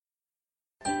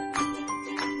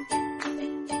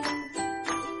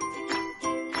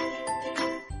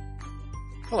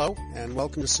Hello, and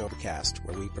welcome to Sobercast,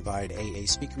 where we provide AA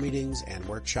speaker meetings and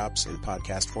workshops in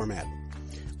podcast format.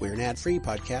 We're an ad-free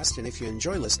podcast, and if you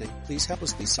enjoy listening, please help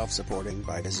us be self-supporting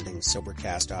by visiting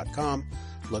Sobercast.com,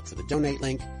 look for the donate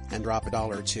link, and drop $1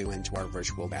 or $2 into our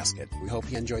virtual basket. We hope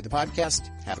you enjoyed the podcast.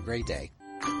 Have a great day.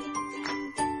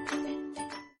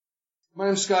 My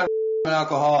name's Scott. I'm an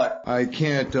alcoholic. I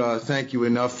can't thank you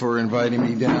enough for inviting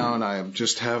me down. I am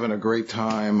just having a great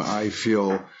time. I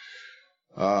feel...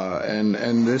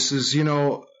 and this is,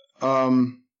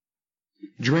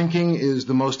 drinking is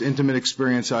the most intimate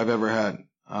experience I've ever had.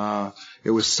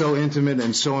 It was so intimate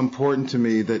and so important to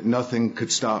me that nothing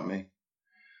could stop me.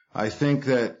 I think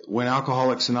that when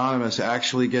Alcoholics Anonymous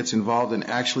actually gets involved in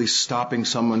actually stopping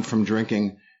someone from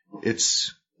drinking,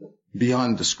 it's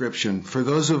beyond description. For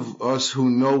those of us who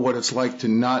know what it's like to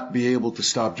not be able to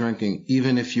stop drinking,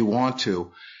 even if you want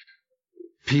to,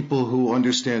 people who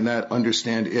understand that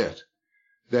understand it.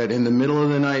 That in the middle of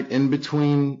the night, in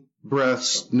between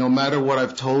breaths, no matter what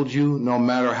I've told you, no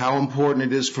matter how important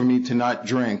it is for me to not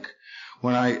drink,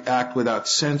 when I act without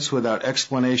sense, without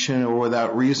explanation, or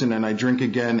without reason, and I drink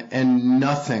again, and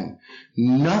nothing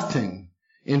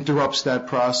interrupts that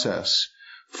process.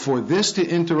 For this to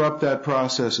interrupt that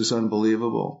process is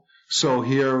unbelievable. So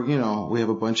here, we have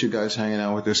a bunch of guys hanging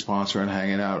out with their sponsor and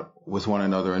hanging out with one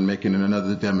another and making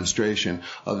another demonstration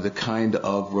of the kind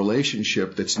of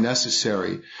relationship that's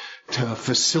necessary to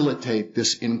facilitate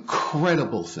this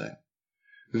incredible thing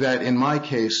that, in my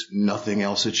case, nothing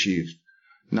else achieved.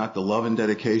 Not the love and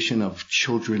dedication of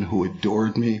children who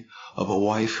adored me, of a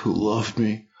wife who loved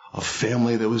me, a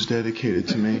family that was dedicated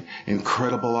to me,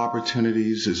 incredible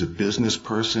opportunities as a business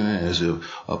person, as a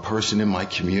person in my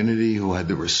community who had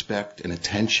the respect and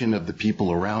attention of the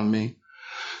people around me.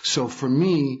 So for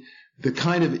me, the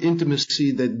kind of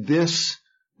intimacy that this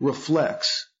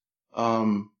reflects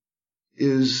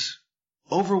is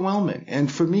overwhelming.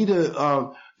 And for me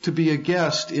to be a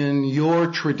guest in your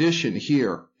tradition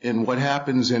here, in what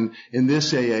happens in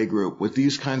this AA group with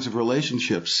these kinds of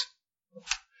relationships,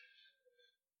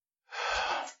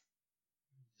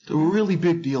 a really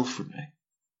big deal for me,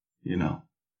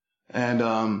 and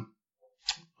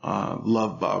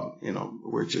love Bob.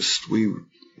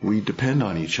 We depend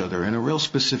on each other in a real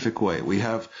specific way. We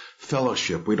have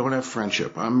fellowship. We don't have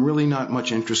friendship. I'm really not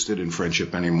much interested in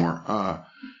friendship anymore.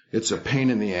 It's a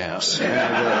pain in the ass.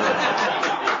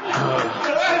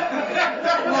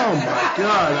 Oh my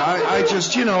God, I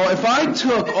just, if I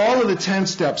took all of the 10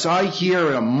 steps I hear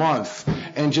in a month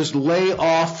and just lay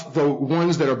off the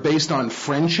ones that are based on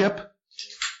friendship,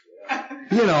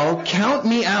 count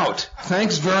me out.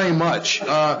 Thanks very much. We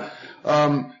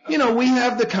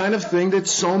have the kind of thing that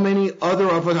so many other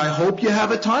of us, I hope you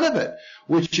have a ton of it,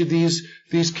 which are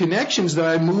these connections that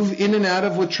I move in and out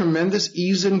of with tremendous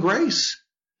ease and grace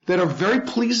that are very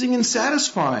pleasing and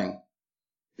satisfying.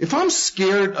 If I'm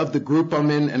scared of the group I'm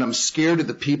in and I'm scared of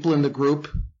the people in the group,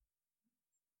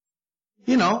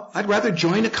 I'd rather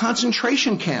join a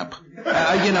concentration camp.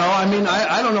 I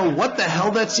don't know what the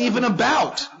hell that's even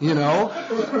about,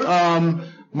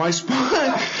 my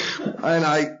spine,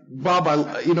 and Bob,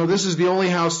 this is the only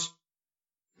house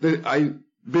that I've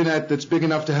been at that's big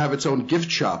enough to have its own gift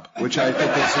shop, which I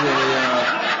think is really,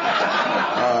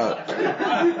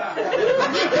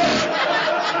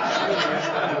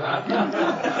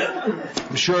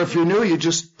 I'm sure if you're new, you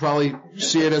just probably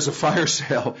see it as a fire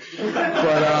sale.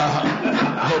 But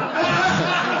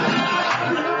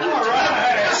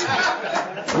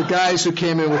the guys who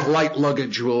came in with light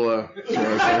luggage will.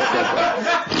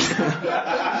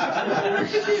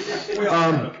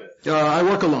 I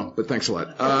work alone, but thanks a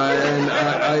lot.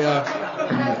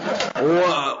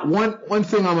 One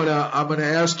thing I'm gonna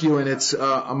ask you, and it's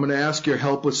I'm gonna ask your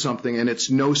help with something, and it's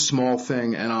no small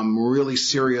thing, and I'm really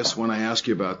serious when I ask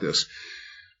you about this.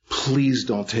 Please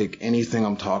don't take anything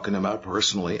I'm talking about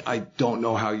personally. I don't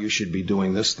know how you should be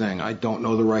doing this thing. I don't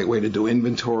know the right way to do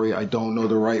inventory. I don't know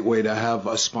the right way to have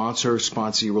a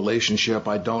sponsor-sponsee relationship.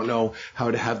 I don't know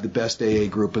how to have the best AA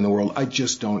group in the world. I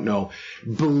just don't know.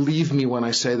 Believe me when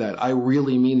I say that. I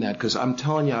really mean that, because I'm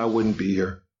telling you I wouldn't be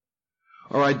here.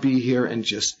 Or I'd be here and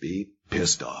just be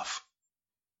pissed off.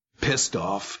 Pissed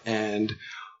off and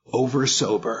over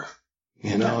sober.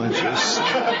 Just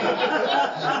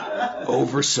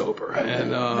over sober. And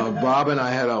Bob and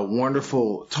I had a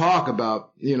wonderful talk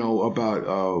about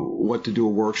what to do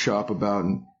a workshop about.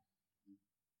 And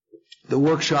the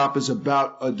workshop is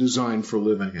about a design for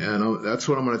living, and that's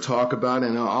what I'm going to talk about.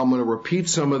 And I'm going to repeat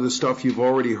some of the stuff you've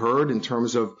already heard in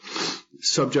terms of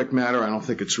subject matter. I don't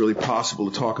think it's really possible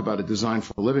to talk about a design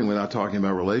for living without talking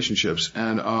about relationships.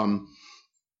 And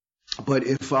but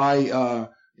if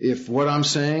If what I'm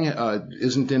saying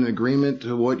isn't in agreement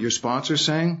to what your sponsor's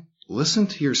saying, listen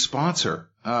to your sponsor.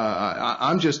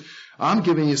 I'm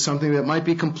giving you something that might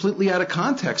be completely out of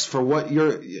context for what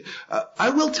you're. I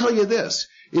will tell you this.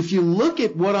 If you look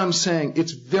at what I'm saying,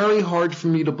 it's very hard for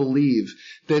me to believe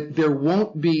that there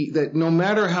won't be, that no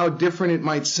matter how different it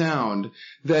might sound,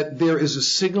 that there is a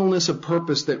singleness of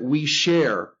purpose that we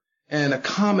share and a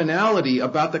commonality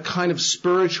about the kind of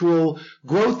spiritual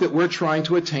growth that we're trying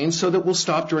to attain so that we'll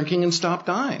stop drinking and stop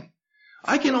dying.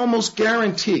 I can almost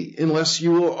guarantee, unless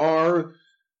you are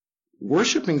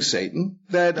worshiping Satan,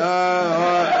 that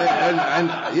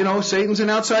and you know, Satan's an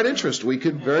outside interest. We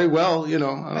could very well, you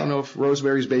know, I don't know if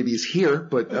Rosemary's Baby is here,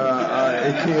 but there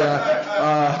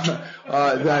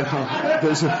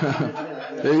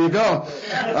you go.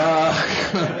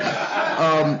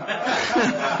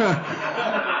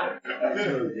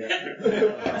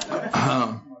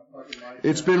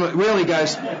 It's been really,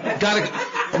 guys.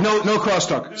 No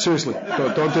crosstalk. Seriously,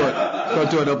 don't do it. Don't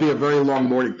do it. It'll be a very long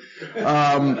morning.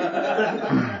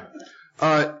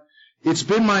 It's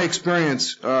been my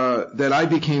experience that I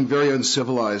became very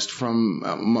uncivilized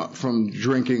from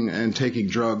drinking and taking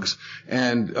drugs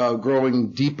and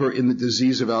growing deeper in the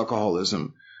disease of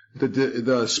alcoholism.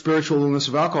 The spiritual illness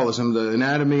of alcoholism, the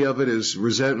anatomy of it is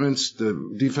resentments, the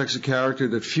defects of character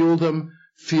that fuel them,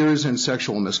 fears, and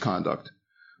sexual misconduct.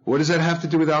 What does that have to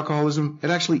do with alcoholism? It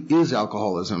actually is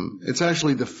alcoholism. It's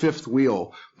actually the fifth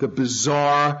wheel, the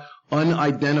bizarre,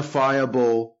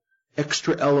 unidentifiable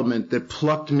extra element that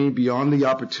plucked me beyond the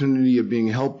opportunity of being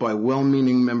helped by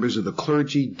well-meaning members of the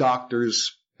clergy,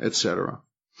 doctors, etc.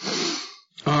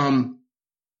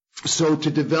 So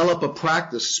to develop a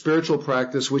practice, spiritual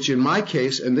practice, which in my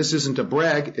case, and this isn't a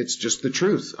brag, it's just the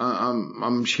truth.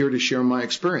 I'm here to share my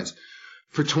experience.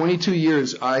 For 22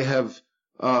 years, I have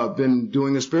been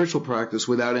doing a spiritual practice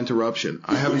without interruption.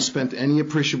 I haven't spent any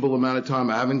appreciable amount of time.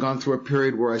 I haven't gone through a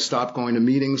period where I stopped going to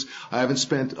meetings. I haven't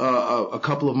spent a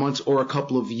couple of months or a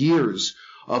couple of years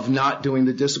of not doing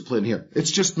the discipline here.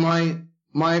 It's just my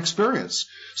experience.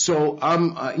 So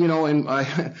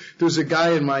there's a guy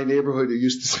in my neighborhood who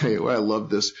used to say, well, I love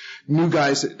this. New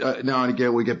guys, now and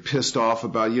again, we get pissed off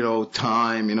about,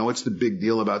 time, what's the big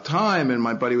deal about time? And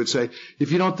my buddy would say,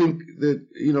 if you don't think that,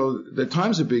 that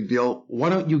time's a big deal, why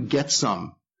don't you get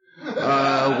some?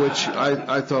 Which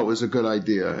I thought was a good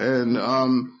idea. And,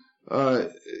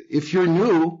 if you're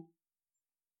new,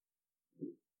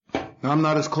 I'm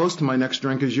not as close to my next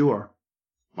drink as you are.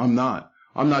 I'm not.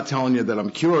 I'm not telling you that I'm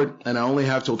cured and I only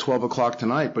have till 12 o'clock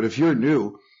tonight, but if you're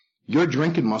new, your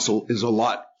drinking muscle is a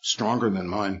lot stronger than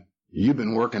mine. You've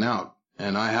been working out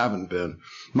and I haven't been.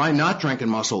 My not drinking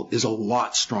muscle is a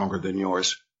lot stronger than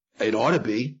yours. It ought to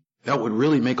be. That would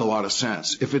really make a lot of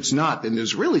sense. If it's not, then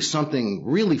there's really something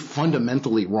really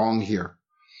fundamentally wrong here.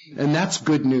 And that's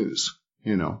good news,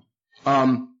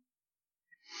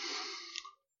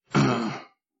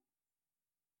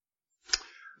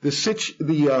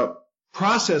 The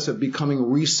process of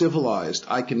becoming re-civilized,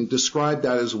 I can describe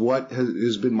that as what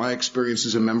has been my experience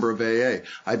as a member of AA.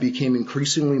 I became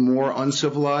increasingly more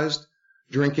uncivilized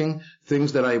drinking.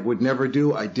 Things that I would never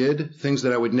do, I did. Things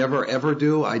that I would never ever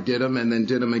do, I did them and then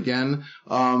did them again.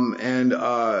 And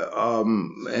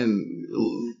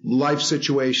life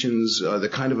situations, the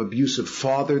kind of abusive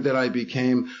father that I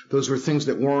became, those were things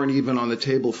that weren't even on the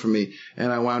table for me.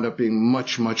 And I wound up being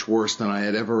much, much worse than I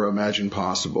had ever imagined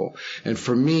possible. And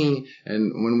for me,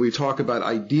 and when we talk about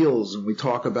ideals, and we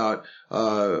talk about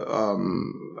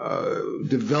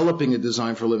developing a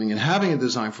design for living and having a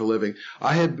design for living,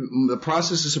 the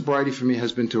process of sobriety for me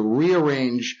has been to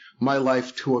rearrange my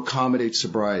life to accommodate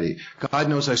sobriety. God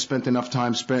knows I spent enough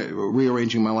time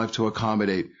rearranging my life to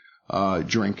accommodate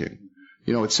drinking.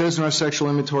 It says in our sexual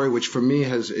inventory, which for me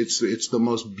it's the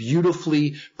most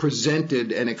beautifully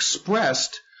presented and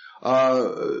expressed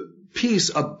piece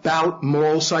about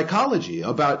moral psychology,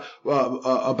 about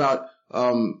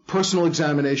personal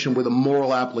examination with a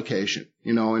moral application,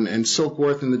 and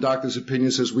Silkworth in The Doctor's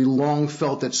Opinion says we long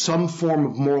felt that some form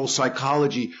of moral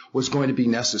psychology was going to be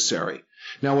necessary.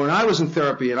 Now, when I was in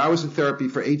therapy, and I was in therapy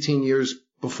for 18 years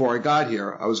before I got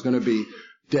here, I was going to be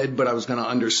dead, but I was going to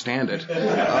understand it.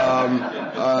 And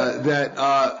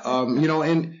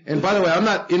by the way, I'm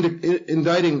not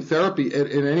indicting therapy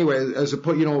in any way.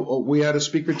 We had a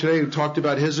speaker today who talked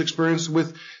about his experience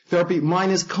with therapy. Mine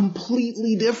is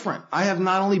completely different. I have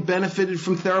not only benefited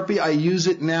from therapy, I use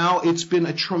it now. It's been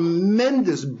a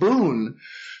tremendous boon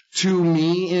to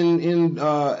me in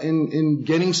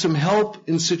getting some help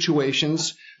in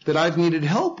situations that I've needed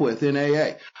help with in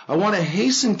AA. I want to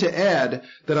hasten to add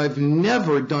that I've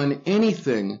never done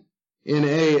anything in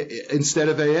AA instead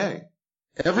of AA.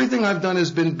 Everything I've done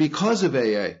has been because of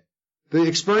AA. The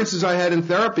experiences I had in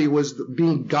therapy was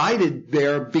being guided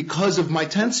there because of my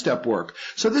 10-step work.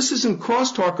 So this isn't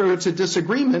crosstalk or it's a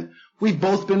disagreement. We've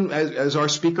both been, as our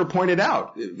speaker pointed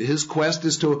out, his quest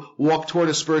is to walk toward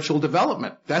a spiritual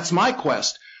development. That's my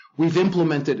quest. We've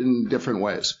implemented in different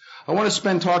ways. I want to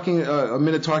spend a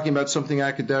minute talking about something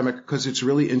academic because it's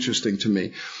really interesting to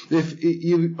me. If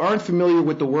you aren't familiar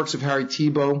with the works of Harry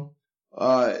Tiebout,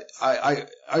 I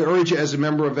urge you as a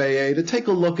member of AA to take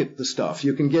a look at the stuff.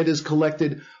 You can get his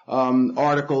collected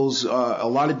articles, a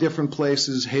lot of different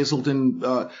places. Hazelden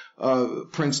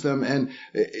prints them. And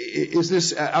is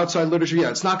this outside literature? Yeah,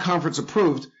 it's not conference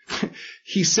approved.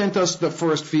 He sent us the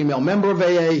first female member of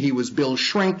AA. He was Bill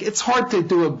Shrink. It's hard to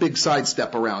do a big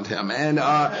sidestep around him. And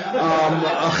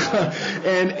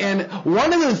and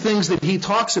one of the things that he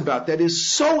talks about that is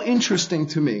so interesting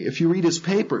to me, if you read his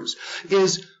papers,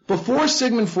 is before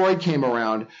Sigmund Freud came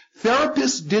around,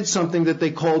 therapists did something that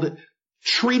they called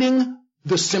treating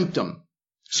the symptom.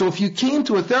 So if you came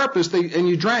to a therapist and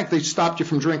you drank, they stopped you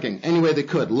from drinking any way they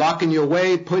could, locking you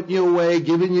away, putting you away,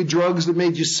 giving you drugs that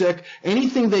made you sick,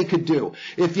 anything they could do.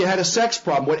 If you had a sex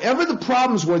problem, whatever the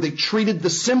problems were, they treated the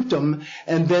symptom,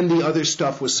 and then the other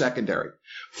stuff was secondary.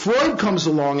 Freud comes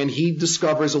along and he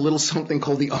discovers a little something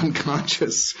called the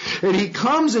unconscious. And he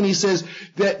comes and he says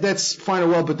that's fine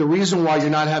and well, but the reason why you're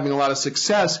not having a lot of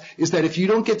success is that if you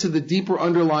don't get to the deeper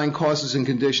underlying causes and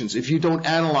conditions, if you don't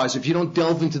analyze, if you don't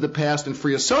delve into the past and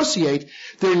free associate,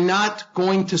 they're not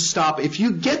going to stop. If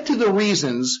you get to the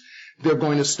reasons, they're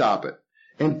going to stop it.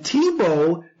 And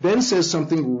Tiebout then says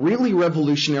something really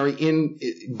revolutionary in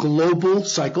global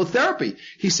psychotherapy.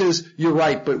 He says, you're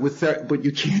right, but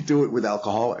you can't do it with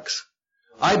alcoholics.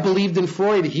 I believed in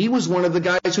Freud. He was one of the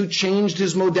guys who changed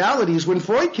his modalities when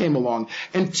Freud came along.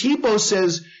 And Tiebout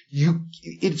says,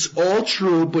 it's all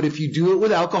true, but if you do it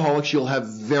with alcoholics, you'll have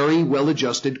very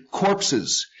well-adjusted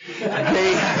corpses.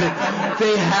 They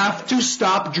have to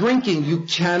stop drinking. You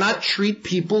cannot treat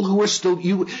people who are still,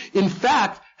 in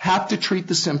fact, have to treat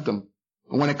the symptom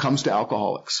when it comes to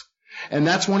alcoholics. And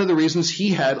that's one of the reasons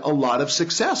he had a lot of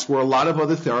success, where a lot of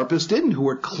other therapists didn't, who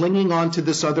were clinging on to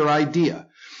this other idea.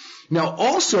 Now,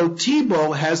 also,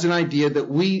 Tiebout has an idea that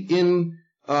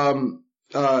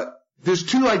there's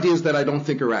two ideas that I don't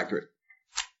think are accurate.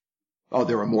 Oh,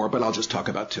 there are more, but I'll just talk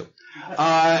about two.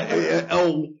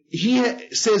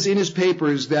 He says in his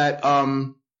papers that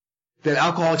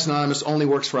Alcoholics Anonymous only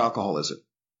works for alcoholism.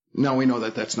 No, we know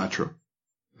that that's not true.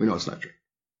 We know it's not true.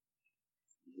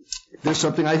 There's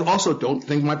something I also don't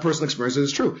think my personal experience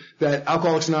is true, that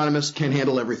Alcoholics Anonymous can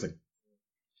handle everything.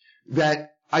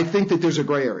 That I think that there's a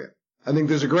gray area. I think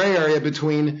there's a gray area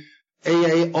between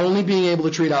AA only being able to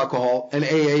treat alcohol and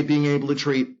AA being able to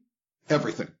treat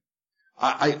everything.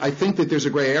 I think that there's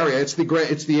a gray area. It's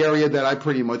the area that I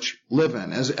pretty much live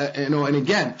in. And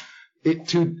again,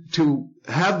 to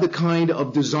have the kind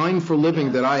of design for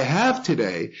living that I have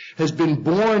today has been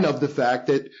born of the fact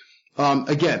that,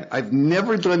 again, I've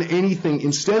never done anything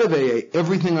instead of AA.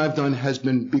 Everything I've done has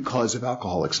been because of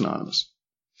Alcoholics Anonymous.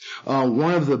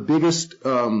 One of the biggest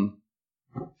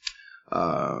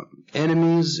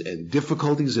enemies and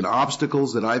difficulties and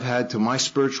obstacles that I've had to my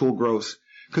spiritual growth,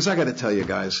 because I got to tell you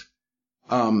guys,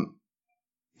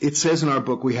 it says in our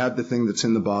book, we have the thing that's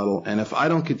in the bottle, and if I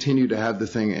don't continue to have the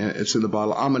thing that's in the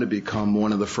bottle, I'm going to become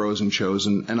one of the frozen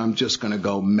chosen, and I'm just going to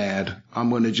go mad.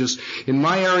 I'm going to just, in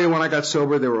my area when I got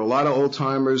sober, there were a lot of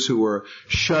old-timers who were,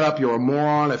 shut up, you're a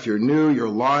moron, if you're new, you're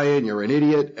lying, you're an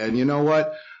idiot, and you know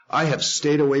what? I have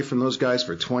stayed away from those guys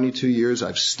for 22 years.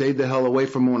 I've stayed the hell away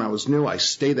from them when I was new. I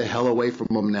stay the hell away from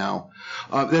them now.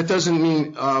 That doesn't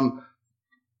mean,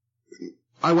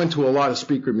 I went to a lot of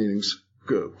speaker meetings.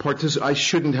 I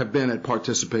shouldn't have been at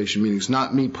participation meetings,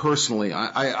 not me personally.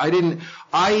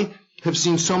 I have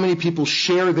seen so many people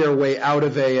share their way out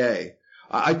of AA.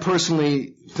 I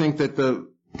personally think that the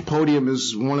podium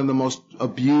is one of the most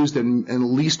abused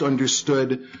and least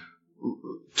understood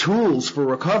tools for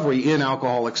recovery in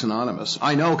Alcoholics Anonymous.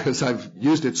 I know because I've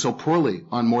used it so poorly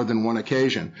on more than one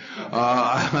occasion. When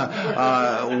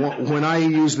I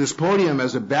use this podium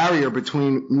as a barrier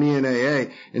between me and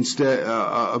AA instead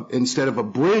of a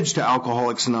bridge to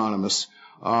Alcoholics Anonymous,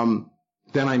 then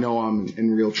I know I'm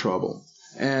in real trouble.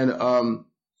 And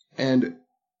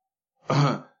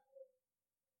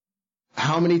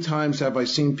how many times have I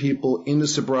seen people into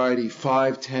sobriety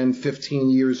 5, 10, 15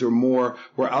 years or more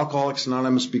where Alcoholics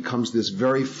Anonymous becomes this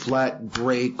very flat,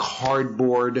 gray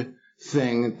cardboard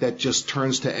thing that just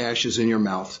turns to ashes in your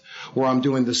mouth, where I'm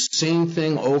doing the same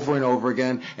thing over and over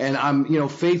again, and I'm,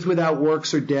 faith without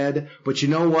works are dead, but you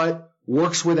know what?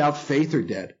 Works without faith are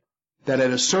dead. that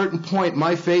at a certain point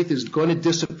my faith is going to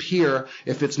disappear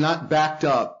if it's not backed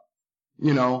up,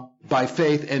 by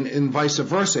faith, and vice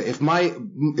versa. If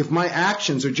my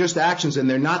actions are just actions and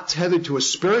they're not tethered to a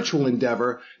spiritual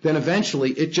endeavor, then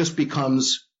eventually it just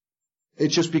becomes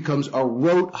a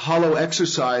rote, hollow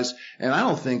exercise, and I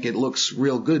don't think it looks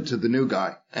real good to the new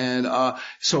guy. And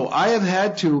so I have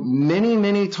had to many,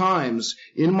 many times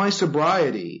in my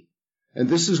sobriety, and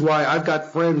this is why I've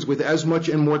got friends with as much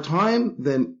and more time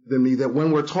than me, that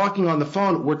when we're talking on the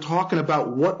phone, we're talking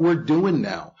about what we're doing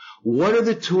now. What are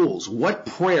the tools? What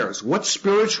prayers? What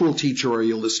spiritual teacher are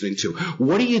you listening to?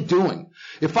 What are you doing?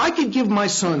 If I could give my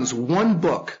sons one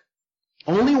book,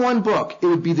 only one book, it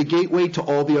would be the gateway to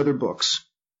all the other books.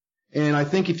 And I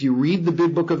think if you read the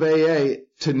big book of AA,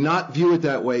 to not view it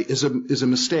that way is a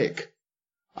mistake.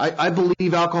 I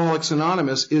believe Alcoholics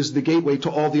Anonymous is the gateway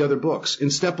to all the other books. In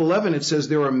step 11, it says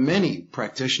there are many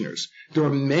practitioners. There are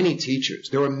many teachers.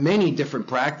 There are many different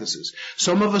practices.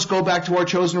 Some of us go back to our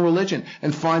chosen religion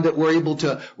and find that we're able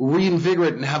to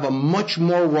reinvigorate and have a much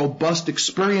more robust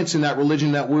experience in that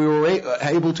religion that we were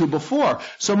able to before.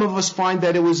 Some of us find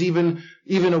that it was even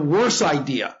a worse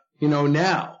idea,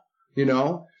 now,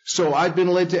 So I've been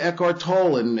led to Eckhart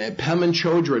Tolle and Pema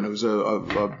Chodron, who's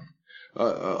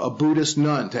a Buddhist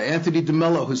nun, to Anthony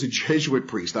DeMello, who's a Jesuit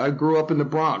priest. I grew up in the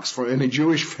Bronx in a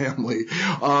Jewish family.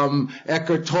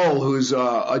 Eckhart Tolle, who's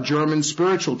a German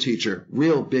spiritual teacher,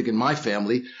 real big in my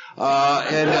family.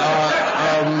 And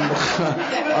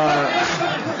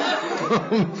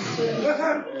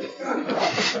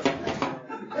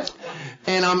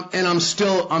I'm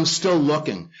still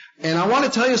looking. And I want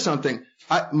to tell you something.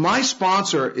 My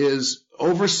sponsor is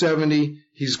over 70.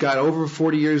 He's got over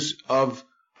 40 years of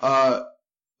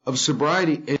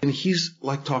sobriety, and he's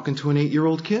like talking to an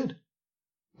 8-year-old kid.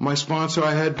 My sponsor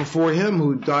I had before him,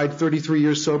 who died 33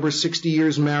 years sober, 60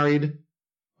 years married,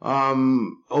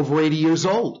 over 80 years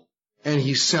old, and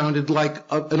he sounded like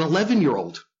an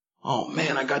 11-year-old. Oh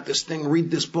man, I got this thing,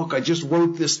 read this book, I just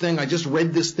wrote this thing, I just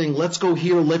read this thing, let's go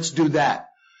here, let's do that.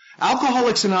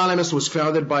 Alcoholics Anonymous was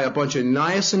founded by a bunch of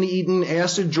niacin-eating,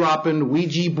 acid-dropping,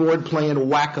 Ouija board-playing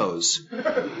wackos.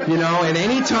 And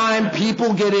any time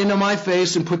people get into my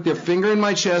face and put their finger in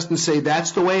my chest and say,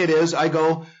 that's the way it is, I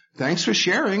go, thanks for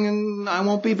sharing, and I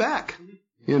won't be back.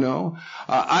 My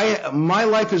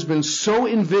life has been so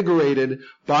invigorated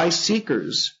by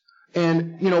seekers.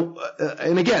 And,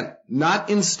 and again, not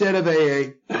instead of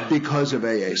AA, because of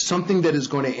AA. Something that is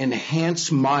going to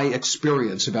enhance my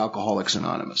experience of Alcoholics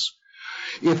Anonymous.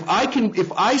 If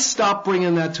I stop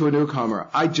bringing that to a newcomer,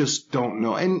 I just don't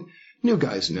know. And new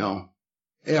guys know.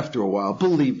 After a while,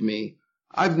 believe me,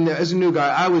 as a new guy,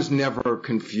 I was never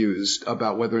confused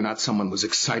about whether or not someone was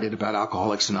excited about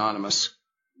Alcoholics Anonymous.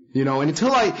 And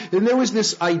there was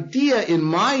this idea in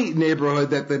my neighborhood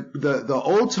that the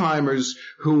old timers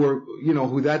who were,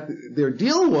 their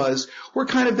deal was,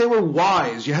 they were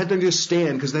wise. You had to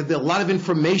understand because they had a lot of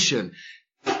information.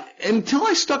 Until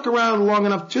I stuck around long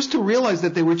enough just to realize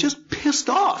that they were just pissed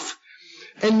off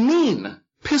and mean.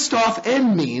 Pissed off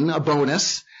and mean, a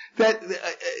bonus, that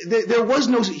there was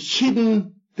no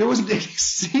hidden, there wasn't any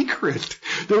secret.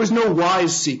 There was no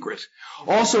wise secret.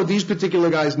 Also, these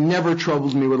particular guys never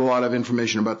troubled me with a lot of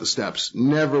information about the steps.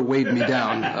 Never weighed me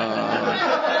down.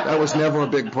 That was never a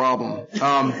big problem.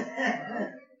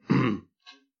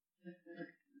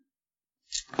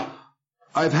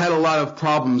 I've had a lot of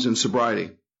problems in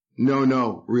sobriety.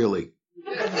 No, really.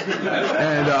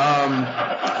 And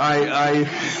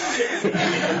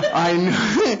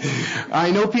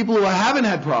I know people who haven't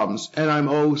had problems, and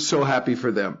I'm so happy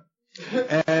for them.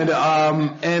 And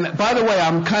by the way,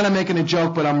 I'm kind of making a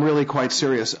joke, but I'm really quite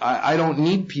serious. I don't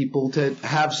need people to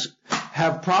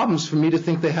have problems for me to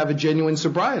think they have a genuine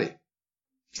sobriety.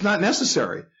 It's not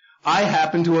necessary. I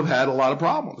happen to have had a lot of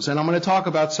problems, and I'm going to talk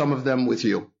about some of them with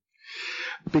you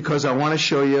because I want to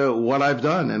show you what I've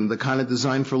done and the kind of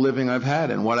design for living I've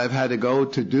had and what I've had to go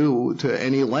to do to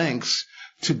any lengths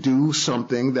to do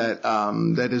something that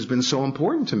has been so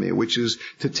important to me, which is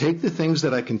to take the things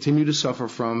that I continue to suffer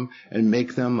from and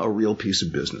make them a real piece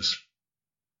of business.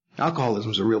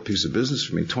 Alcoholism is a real piece of business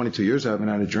for me. 22 years I haven't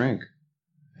had a drink.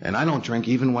 And I don't drink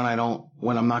even when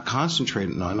I'm not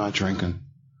concentrating. No, I'm not drinking.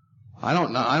 I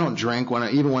don't drink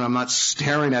even when I'm not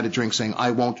staring at a drink saying, I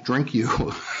won't drink you.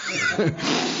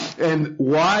 And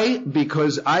why?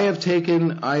 Because I have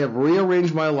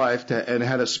rearranged my life and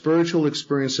had a spiritual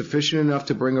experience sufficient enough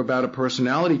to bring about a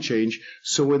personality change.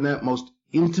 So in that most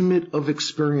intimate of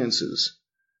experiences,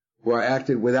 where I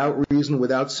acted without reason,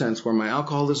 without sense, where my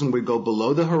alcoholism would go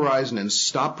below the horizon and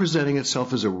stop presenting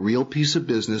itself as a real piece of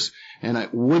business, and I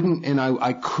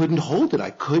couldn't hold it.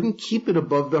 I couldn't keep it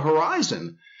above the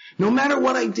horizon, no matter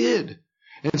what I did.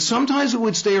 And sometimes it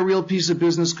would stay a real piece of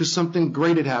business because something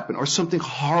great had happened or something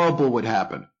horrible would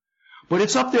happen. But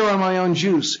it's up there on my own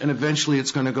juice, and eventually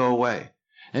it's going to go away.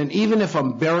 And even if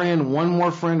I'm burying one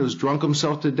more friend who's drunk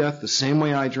himself to death the same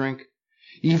way I drink,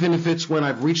 even if it's when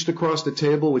I've reached across the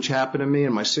table, which happened to me,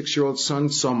 and my 6-year-old son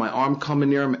saw my arm coming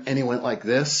near him, and he went like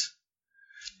this,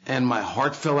 and my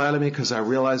heart fell out of me because I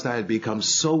realized I had become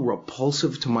so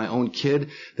repulsive to my own kid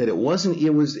that there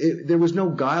was no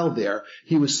guile there.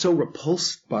 He was so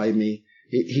repulsed by me,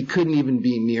 he couldn't even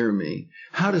be near me.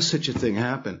 How does such a thing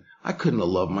happen? I couldn't have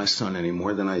loved my son any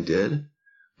more than I did.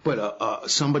 But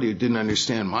somebody who didn't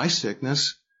understand my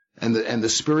sickness and the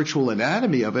spiritual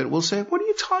anatomy of it will say, what are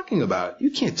you talking about?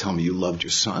 You can't tell me you loved your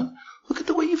son. Look at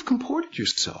the way you've comported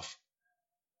yourself.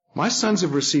 My sons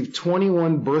have received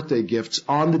 21 birthday gifts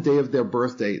on the day of their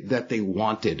birthday that they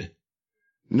wanted.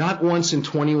 Not once in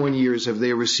 21 years have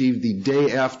they received the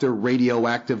day after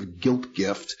radioactive guilt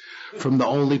gift from the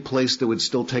only place that would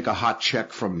still take a hot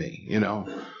check from me, you know.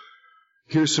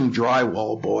 Here's some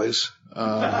drywall, boys. Oh,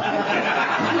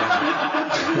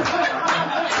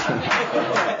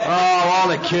 all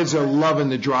the kids are loving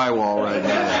the drywall right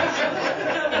now.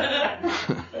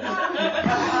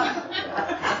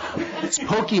 It's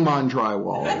Pokemon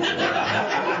drywall.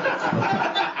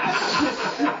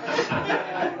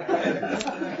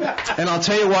 And I'll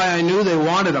tell you why I knew they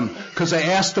wanted them. Because I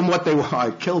asked them what they wanted.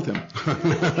 I killed him.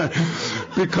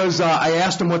 Because I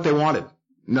asked them what they wanted.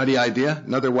 Nutty idea,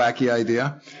 another wacky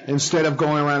idea. Instead of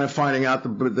going around and finding out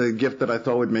the gift that I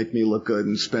thought would make me look good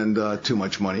and spend too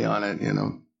much money on it, you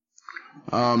know.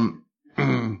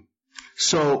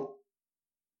 So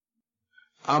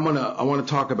I want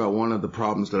to talk about one of the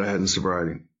problems that I had in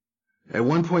sobriety. At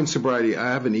one point in sobriety,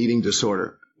 I have an eating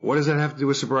disorder. What does that have to do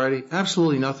with sobriety?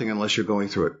 Absolutely nothing unless you're going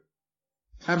through it.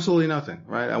 Absolutely nothing,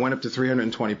 right? I went up to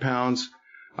 320 pounds.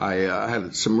 I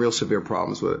had some real severe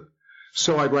problems with it.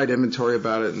 So I'd write inventory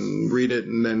about it and read it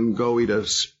and then go eat a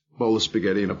bowl of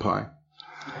spaghetti and a pie.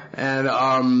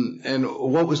 And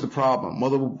what was the problem?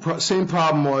 Well, the same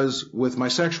problem was with my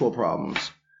sexual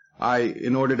problems.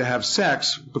 In order to have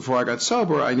sex before I got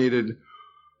sober, I needed,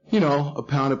 a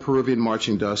pound of Peruvian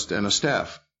marching dust and a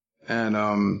staff. And,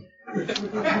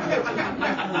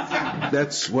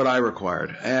 that's what I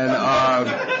required. And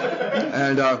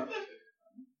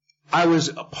I was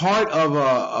part of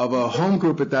a home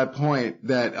group at that point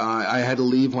that I had to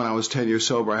leave when I was 10 years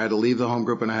sober. I had to leave the home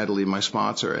group and I had to leave my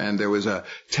sponsor. And there was a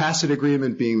tacit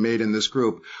agreement being made in this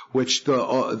group, which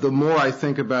the more I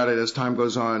think about it as time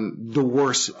goes on, the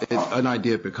worse an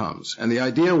idea becomes. And the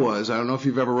idea was, I don't know if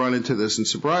you've ever run into this in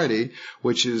sobriety,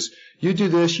 which is you do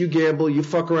this, you gamble, you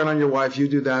fuck around on your wife, you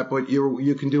do that, but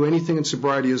you can do anything in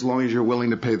sobriety as long as you're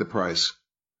willing to pay the price.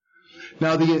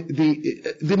 Now,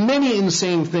 the many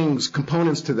insane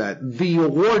components to that, the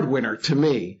award winner to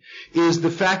me is the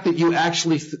fact that you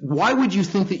actually, why would you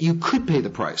think that you could pay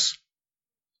the price?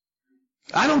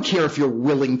 I don't care if you're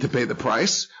willing to pay the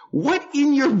price. What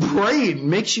in your brain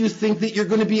makes you think that you're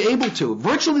going to be able to?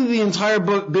 Virtually the entire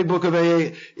big book of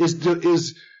AA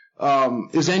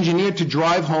is engineered to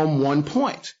drive home one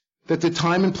point. That the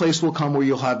time and place will come where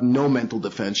you'll have no mental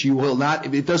defense. You will not,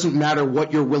 it doesn't matter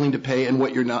what you're willing to pay and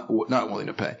what you're not willing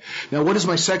to pay. Now, what does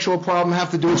my sexual problem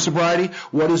have to do with sobriety?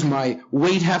 What does my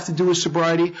weight have to do with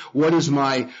sobriety? What does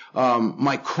my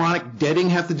chronic debting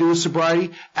have to do with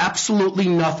sobriety? Absolutely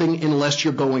nothing unless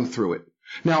you're going through it.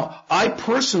 Now, I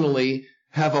personally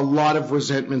have a lot of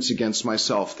resentments against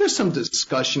myself. There's some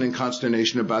discussion and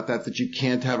consternation about that you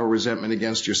can't have a resentment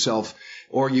against yourself,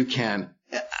 or you can.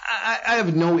 I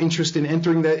have no interest in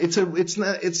entering that.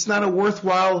 It's not a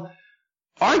worthwhile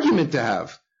argument to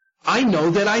have. I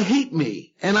know that I hate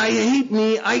me, and I hate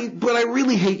me, but I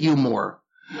really hate you more.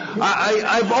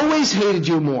 I've always hated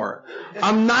you more.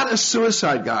 I'm not a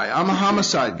suicide guy. I'm a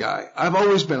homicide guy. I've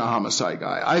always been a homicide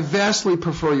guy. I vastly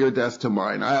prefer your death to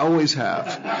mine. I always have.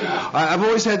 I've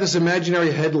always had this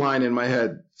imaginary headline in my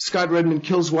head. Scott Redmond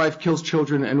kills wife, kills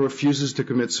children, and refuses to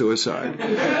commit suicide.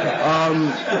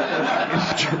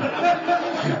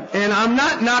 And I'm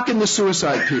not knocking the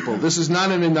suicide people. This is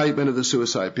not an indictment of the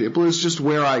suicide people. It's just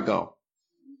where I go.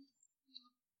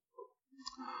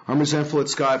 I'm resentful at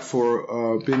Scott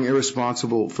for being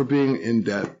irresponsible, for being in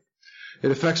debt. It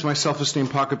affects my self-esteem,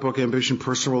 pocketbook, ambition,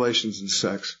 personal relations, and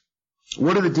sex.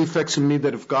 What are the defects in me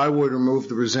that if God were to remove,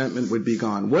 the resentment would be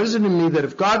gone? What is it in me that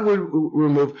if God would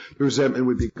remove, the resentment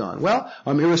would be gone? Well,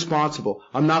 I'm irresponsible.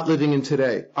 I'm not living in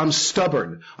today. I'm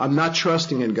stubborn. I'm not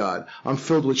trusting in God. I'm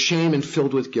filled with shame and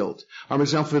filled with guilt. I'm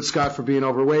resentful at Scott for being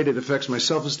overweight. It affects my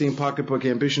self-esteem, pocketbook,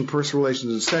 ambition, personal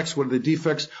relations, and sex. What are the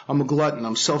defects? I'm a glutton.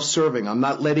 I'm self-serving. I'm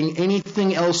not letting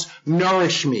anything else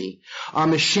nourish me.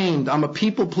 I'm ashamed. I'm a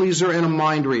people pleaser and a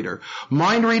mind reader.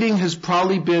 Mind reading has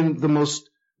probably been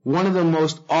one of the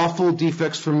most awful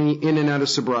defects for me in and out of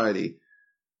sobriety.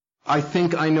 I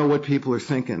think I know what people are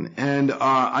thinking, and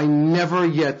I never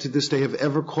yet to this day have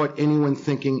ever caught anyone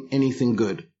thinking anything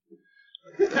good.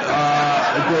 They're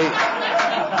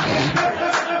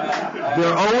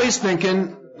always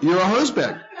thinking you're a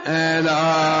hosebag, and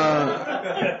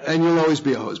you'll always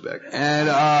be a hosebag. And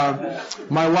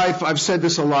my wife, I've said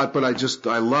this a lot, but I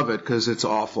love it because it's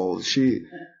awful.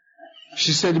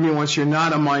 She said to me once, "You're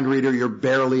not a mind reader, you're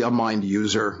barely a mind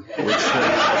user."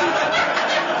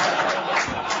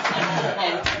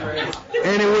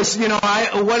 And it was,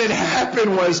 what had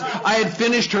happened was I had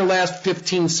finished her last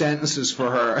 15 sentences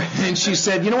for her. And she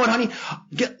said, "You know what, honey?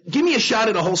 Give me a shot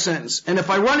at a whole sentence. And if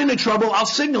I run into trouble, I'll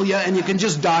signal you and you can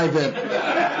just dive in."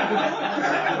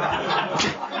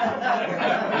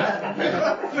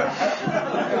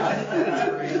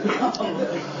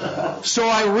 So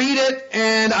I read it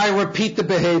and I repeat the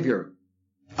behavior.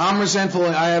 I'm resentful.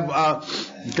 I have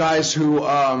guys who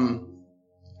are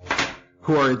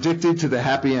addicted to the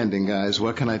happy ending, guys.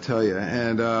 What can I tell you?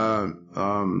 And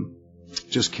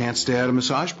just can't stay out of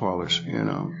massage parlors, and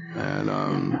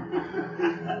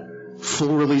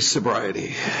full release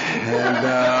sobriety.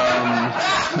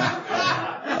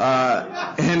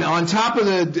 And on top of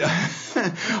the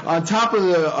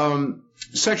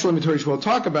sexual inventories we'll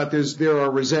talk about, there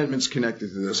are resentments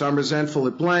connected to this. I'm resentful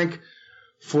at blank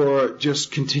for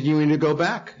just continuing to go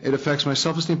back. It affects my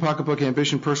self-esteem, pocketbook,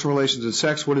 ambition, personal relations, and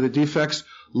sex. What are the defects?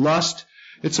 Lust.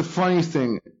 It's a funny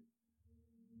thing.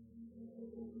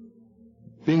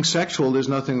 Being sexual, there's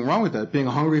nothing wrong with that. Being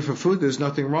hungry for food, there's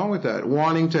nothing wrong with that.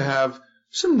 Wanting to have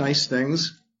some nice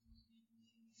things.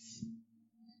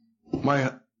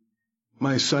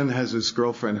 My son has this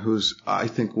girlfriend who's, I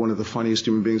think, one of the funniest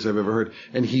human beings I've ever heard.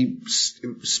 And he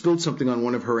spilled something on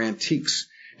one of her antiques.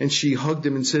 And she hugged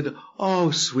him and said,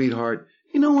 "Oh, sweetheart,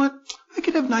 you know what? I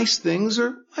can have nice things,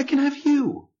 or I can have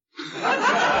you."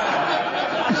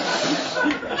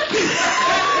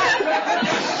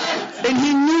 And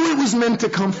he knew it was meant to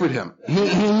comfort him. He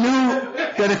knew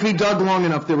that if he dug long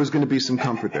enough, there was going to be some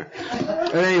comfort there.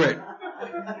 At any rate.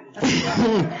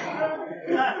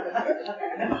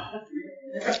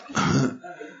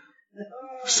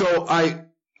 So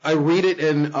I read it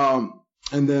and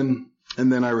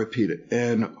then I repeat it.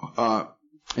 And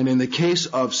in the case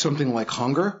of something like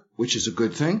hunger, which is a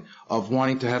good thing, of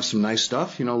wanting to have some nice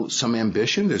stuff, some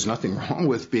ambition, there's nothing wrong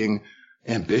with being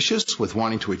ambitious, with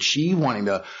wanting to achieve, wanting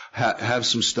to have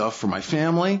some stuff for my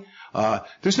family.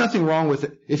 There's nothing wrong with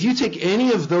it. If you take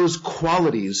any of those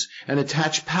qualities and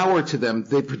attach power to them,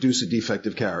 they produce a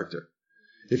defective character.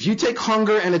 If you take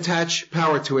hunger and attach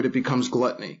power to it, it becomes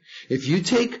gluttony. If you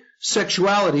take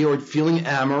sexuality or feeling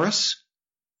amorous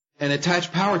and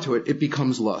attach power to it, it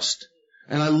becomes lust.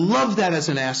 And I love that as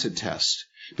an acid test.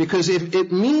 Because if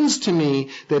it means to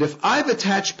me that if I've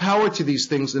attached power to these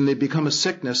things and they become a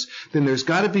sickness, then there's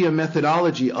got to be a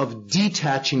methodology of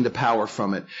detaching the power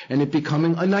from it and it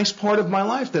becoming a nice part of my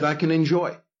life that I can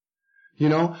enjoy.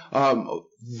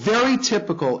 Very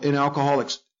typical in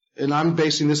alcoholics. And I'm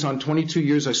basing this on 22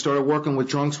 years. I started working with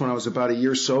drunks when I was about a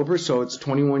year sober, so it's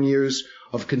 21 years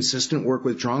of consistent work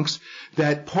with drunks.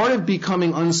 That part of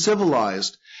becoming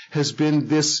uncivilized has been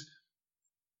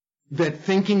that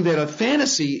thinking that a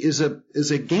fantasy is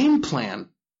a game plan.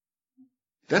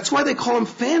 That's why they call them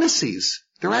fantasies.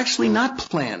 They're actually not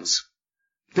plans.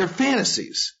 They're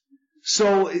fantasies.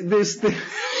 So this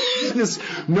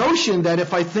notion that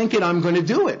if I think it, I'm going to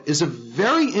do it is a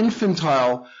very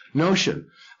infantile notion.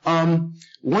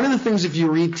 One of the things, if you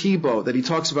read Thibault, that he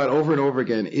talks about over and over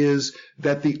again is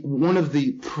that one of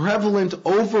the prevalent,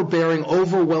 overbearing,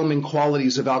 overwhelming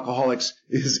qualities of alcoholics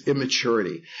is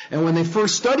immaturity. And when they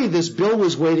first studied this, Bill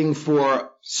was waiting for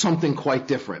something quite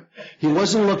different. He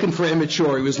wasn't looking for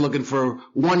immature. He was looking for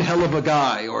one hell of a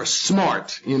guy or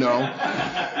smart,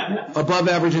 Above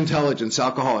average intelligence,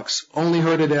 alcoholics. Only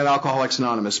heard it at Alcoholics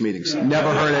Anonymous meetings.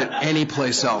 Never heard it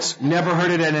anyplace else. Never heard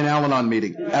it at an Al-Anon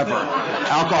meeting, ever.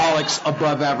 Alcoholics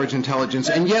above average intelligence.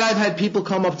 And yet I've had people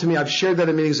come up to me, I've shared that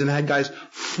in meetings and had guys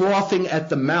frothing at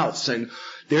the mouth saying,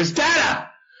 "There's data!"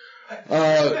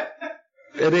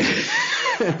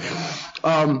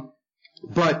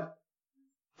 But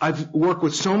I've worked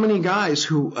with so many guys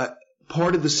who,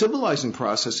 part of the civilizing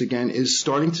process, again, is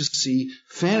starting to see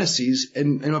fantasies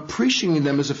and appreciating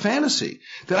them as a fantasy.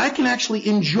 That I can actually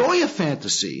enjoy a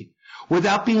fantasy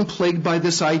without being plagued by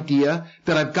this idea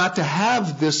that I've got to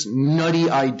have this nutty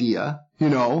idea,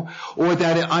 or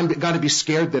that I've got to be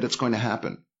scared that it's going to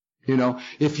happen.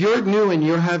 If you're new and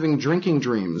you're having drinking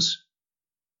dreams,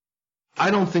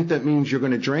 I don't think that means you're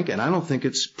going to drink, and I don't think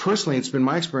it's been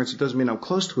my experience, it doesn't mean I'm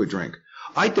close to a drink.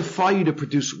 I defy you to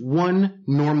produce one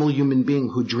normal human being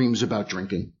who dreams about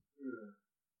drinking.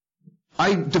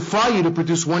 I defy you to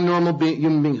produce one normal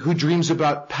human being who dreams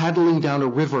about paddling down a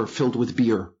river filled with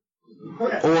beer.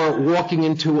 Or walking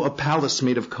into a palace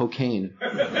made of cocaine.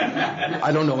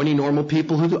 I don't know any normal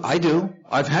people who do. I do.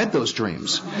 I've had those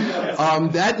dreams.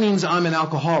 That means I'm an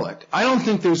alcoholic. I don't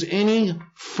think there's any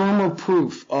firmer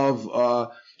proof of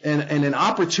and an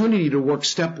opportunity to work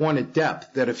step one at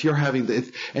depth that if you're having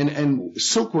and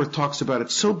Silkworth talks about it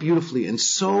so beautifully and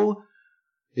so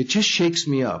it just shakes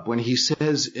me up when he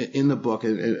says in the book,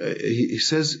 he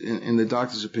says in the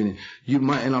doctor's opinion, you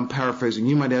might, and I'm paraphrasing,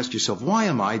 you might ask yourself, why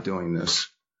am I doing this?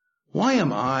 Why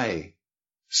am I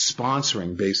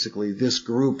sponsoring basically this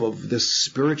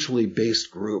spiritually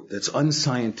based group that's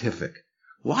unscientific?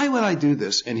 Why would I do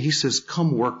this? And he says,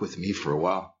 come work with me for a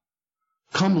while.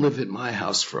 Come live at my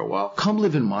house for a while. Come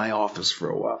live in my office for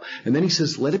a while. And then he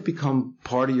says, let it become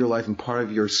part of your life and part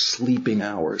of your sleeping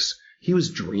hours. He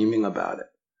was dreaming about it.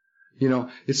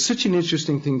 It's such an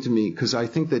interesting thing to me because I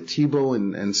think that Thibault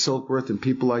and Silkworth and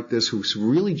people like this who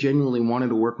really genuinely wanted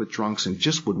to work with drunks and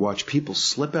just would watch people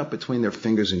slip out between their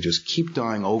fingers and just keep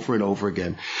dying over and over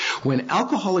again. When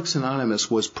Alcoholics Anonymous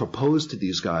was proposed to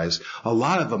these guys, a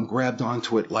lot of them grabbed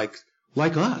onto it like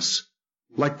us.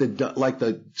 Like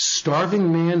the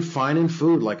starving man finding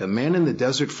food, like a man in the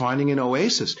desert finding an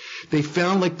oasis. They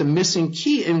found like the missing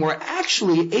key and were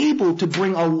actually able to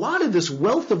bring a lot of this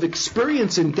wealth of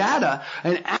experience and data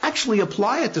and actually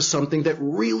apply it to something that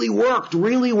really worked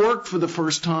for the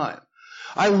first time.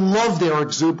 I love their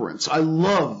exuberance. I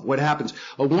love what happens.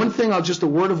 One thing, a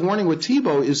word of warning with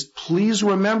Thibault is please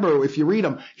remember, if you read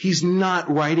him, he's not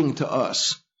writing to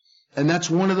us. And that's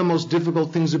one of the most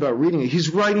difficult things about reading it. He's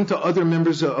writing to other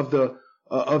members of the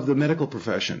medical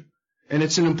profession. And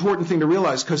it's an important thing to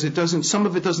realize because some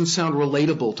of it doesn't sound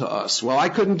relatable to us. Well, I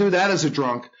couldn't do that as a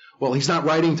drunk. Well, he's not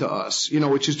writing to us,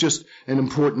 which is just an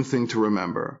important thing to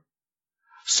remember.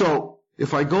 So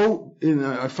if I go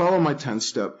I follow my 10th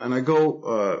step and I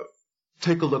go,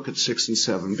 take a look at 6 and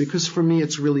 7 because for me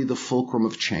it's really the fulcrum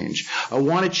of change. I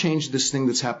want to change this thing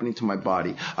that's happening to my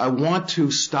body. I want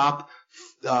to stop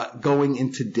going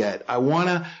into debt. I want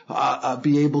to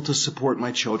be able to support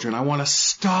my children. I want to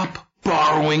stop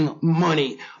borrowing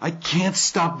money. I can't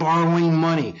stop borrowing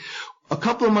money. A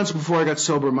couple of months before I got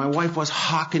sober, my wife was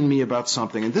hawking me about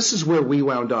something, and this is where we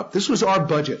wound up. This was our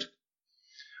budget.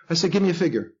 I said, give me a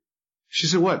figure. She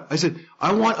said, what? I said,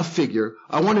 I want a figure.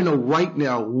 I want to know right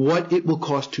now what it will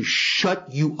cost to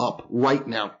shut you up right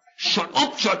now. Shut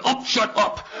up, shut up, shut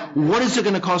up. What is it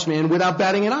going to cost me? And without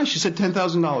batting an eye, she said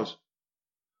 $10,000.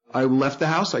 I left the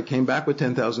house. I came back with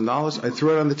 $10,000. I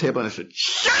threw it on the table and I said,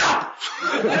 shut up!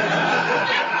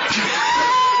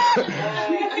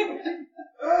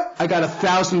 I got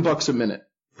 $1,000 a minute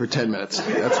for 10 minutes.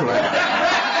 That's what I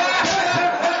got.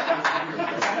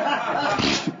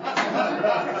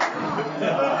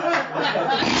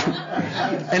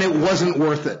 And it wasn't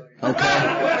worth it, okay?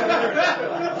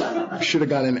 I should have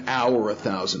got an hour,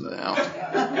 1,000 an hour.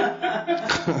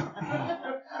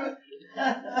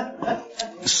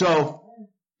 So,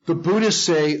 the Buddhists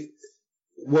say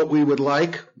what we would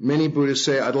like. Many Buddhists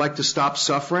say, I'd like to stop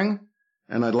suffering,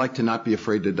 and I'd like to not be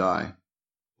afraid to die.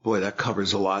 Boy, that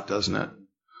covers a lot, doesn't it?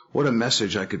 What a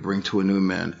message I could bring to a new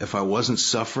man if I wasn't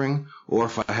suffering, or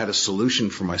if I had a solution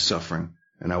for my suffering,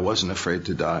 and I wasn't afraid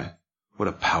to die. What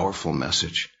a powerful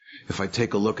message. If I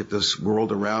take a look at this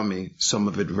world around me, some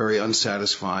of it very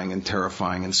unsatisfying and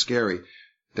terrifying and scary,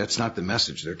 that's not the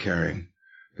message they're carrying.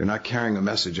 They're not carrying a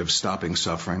message of stopping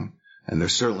suffering, and they're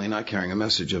certainly not carrying a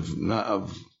message of there's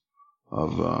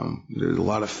a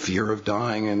lot of fear of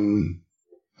dying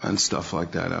and stuff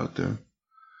like that out there.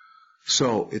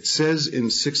 So it says in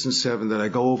 6 and 7 that I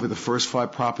go over the first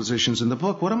 5 propositions in the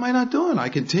book. What am I not doing? I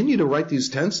continue to write these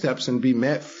 10 steps and be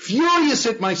furious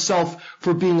at myself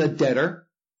for being a debtor.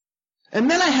 And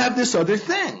then I have this other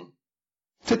thing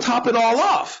to top it all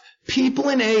off. People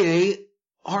in AA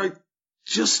are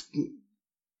just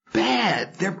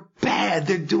bad. They're bad.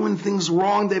 They're doing things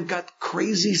wrong. They've got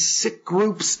crazy, sick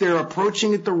groups. They're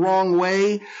approaching it the wrong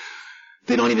way.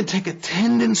 They don't even take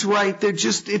attendance right. They're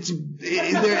just, it's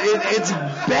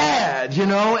bad, you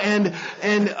know, and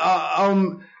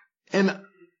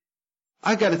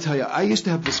I gotta tell you, I used to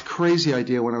have this crazy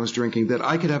idea when I was drinking that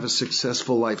I could have a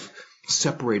successful life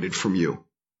separated from you.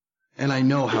 And I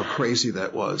know how crazy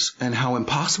that was and how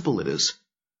impossible it is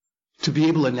to be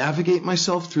able to navigate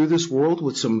myself through this world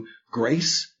with some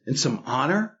grace and some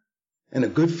honor and a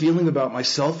good feeling about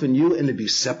myself and you, and to be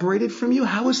separated from you.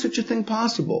 How is such a thing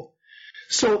possible?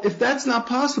 So if that's not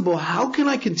possible, how can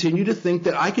I continue to think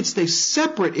that I could stay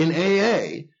separate in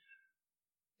AA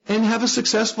and have a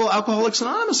successful Alcoholics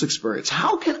Anonymous experience?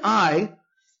 How can I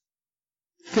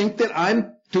think that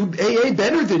I'm do AA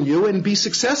better than you and be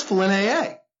successful in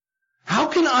AA? How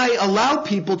can I allow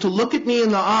people to look at me in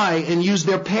the eye and use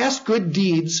their past good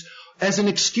deeds as an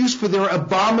excuse for their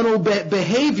abominable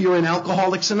behavior in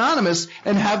Alcoholics Anonymous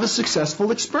and have a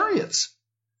successful experience?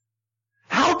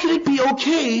 How can it be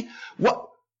okay? What?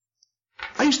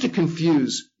 I used to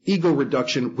confuse ego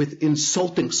reduction with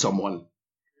insulting someone.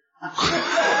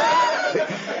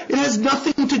 It has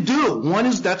nothing to do. One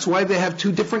is, that's why they have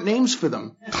two different names for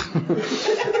them.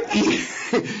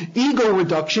 Ego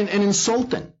reduction and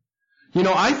insulting. You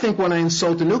know, I think when I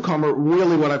insult a newcomer,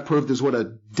 really what I've proved is what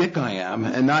a dick I am,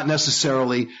 and not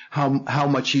necessarily how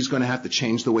much he's going to have to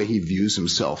change the way he views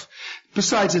himself.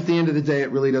 Besides, at the end of the day,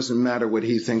 it really doesn't matter what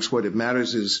he thinks. What it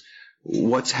matters is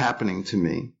what's happening to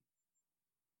me.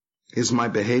 Is my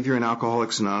behavior in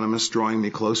Alcoholics Anonymous drawing me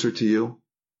closer to you?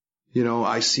 You know,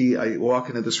 I walk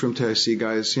into this room today, I see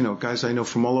guys I know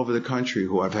from all over the country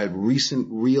who I've had recent,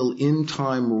 real,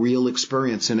 in-time, real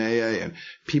experience in AA, and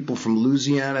people from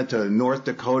Louisiana to North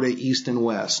Dakota, East and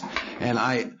West. And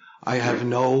I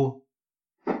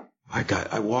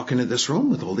walk into this room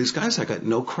with all these guys, I got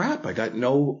no crap. I got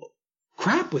no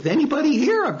crap with anybody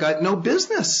here. I've got no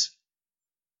business.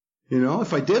 You know,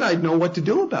 if I did, I'd know what to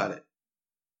do about it.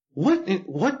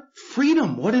 What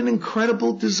freedom, what an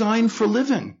incredible design for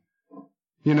living.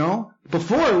 You know,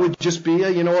 before it would just be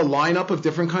a lineup of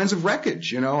different kinds of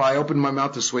wreckage. You know, I opened my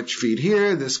mouth to switch feet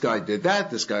here. This guy did that.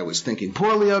 This guy was thinking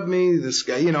poorly of me. This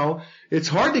guy, you know, it's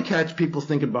hard to catch people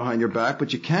thinking behind your back,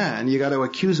 but you can. You got to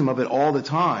accuse them of it all the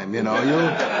time. You know,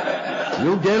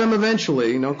 you'll get them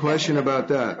eventually. No question about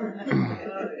that.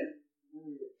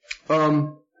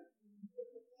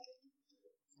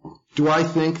 Do I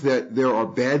think that there are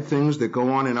bad things that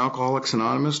go on in Alcoholics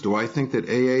Anonymous? Do I think that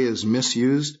AA is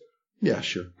misused? Yeah,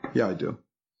 sure. Yeah, I do.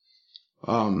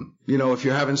 You know, if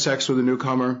you're having sex with a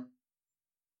newcomer,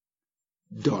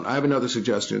 don't. I have another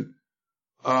suggestion.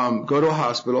 Go to a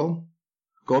hospital,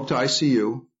 go up to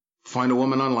ICU, find a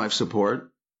woman on life support,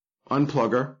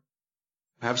 unplug her,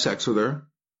 have sex with her,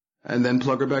 and then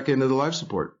plug her back into the life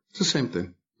support. It's the same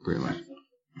thing, pretty much.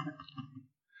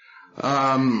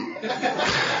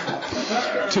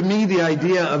 To me, the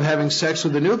idea of having sex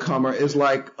with a newcomer is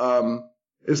like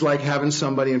having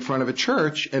somebody in front of a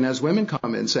church, and as women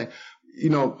come in saying, you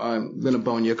know, I'm going to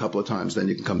bone you a couple of times, then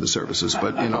you can come to services,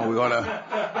 but, you know, we want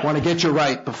to get you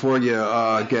right before you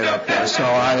get up there. So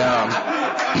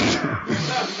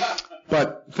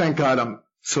but thank God I'm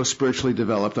so spiritually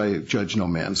developed, I judge no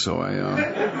man, so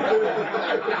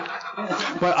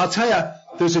but I'll tell you,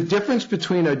 there's a difference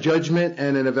between a judgment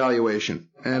and an evaluation.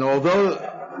 And although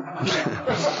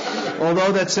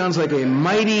that sounds like a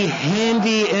mighty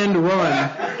handy end run,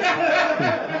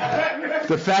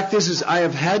 the fact is I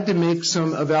have had to make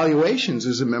some evaluations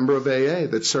as a member of AA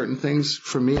that certain things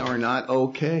for me are not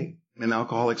okay in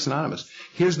Alcoholics Anonymous.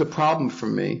 Here's the problem for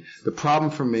me. The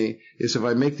problem for me is if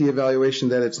I make the evaluation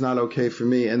that it's not okay for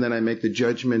me, and then I make the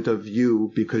judgment of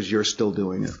you because you're still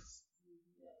doing it.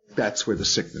 That's where the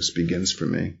sickness begins for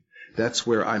me. That's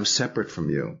where I'm separate from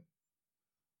you.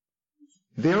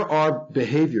 There are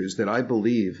behaviors that I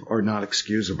believe are not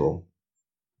excusable,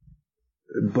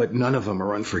 but none of them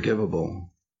are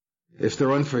unforgivable. If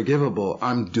they're unforgivable,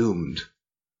 I'm doomed.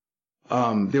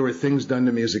 There were things done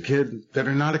to me as a kid that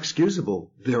are not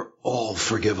excusable. They're all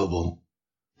forgivable.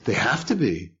 They have to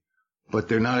be, but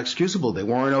they're not excusable. They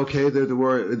weren't okay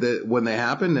when they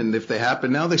happened, and if they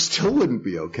happen now, they still wouldn't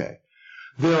be okay.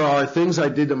 There are things I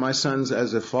did to my sons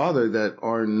as a father that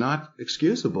are not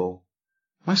excusable.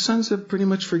 My sons have pretty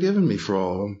much forgiven me for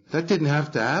all of them. That didn't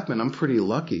have to happen. I'm pretty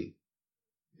lucky.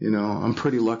 You know, I'm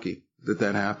pretty lucky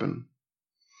that happened.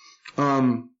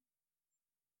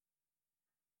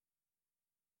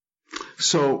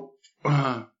 So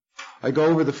I go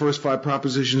over the first 5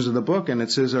 propositions of the book, and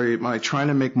it says, am I trying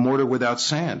to make mortar without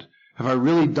sand? Have I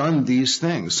really done these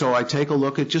things? So I take a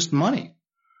look at just money.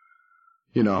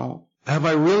 You know, have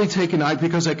I really taken,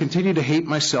 because I continue to hate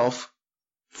myself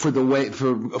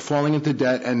for falling into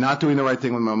debt and not doing the right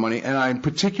thing with my money. And I'm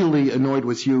particularly annoyed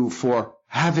with you for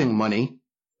having money.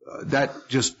 That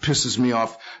just pisses me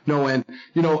off no end.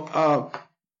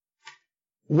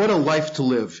 What a life to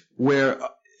live, where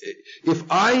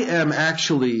if I am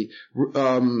actually,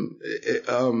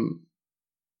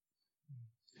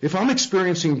 if I'm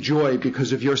experiencing joy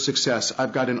because of your success,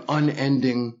 I've got an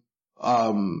unending,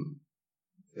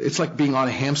 it's like being on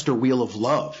a hamster wheel of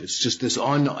love. It's just this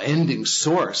unending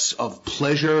source of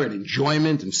pleasure and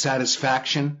enjoyment and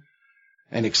satisfaction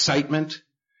and excitement.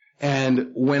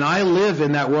 And when I live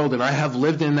in that world, and I have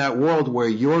lived in that world where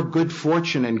your good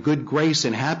fortune and good grace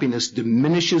and happiness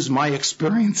diminishes my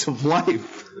experience of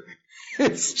life,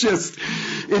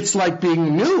 it's like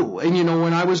being new. And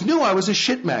when I was new, I was a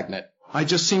shit magnet. I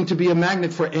just seemed to be a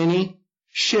magnet for any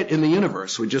shit in the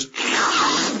universe. Would just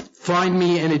find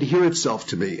me and adhere itself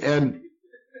to me.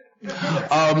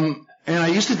 And I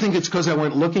used to think it's because I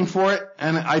went looking for it,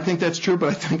 and I think that's true, but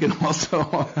I think it also,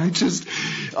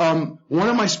 one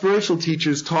of my spiritual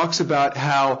teachers talks about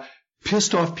how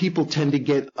pissed off people tend to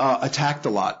get attacked a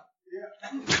lot.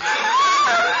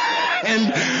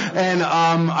 And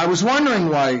I was wondering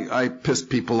why I pissed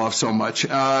people off so much.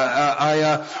 But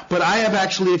I have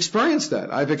actually experienced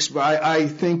that. I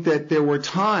think that there were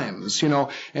times,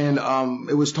 and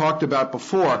it was talked about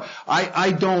before.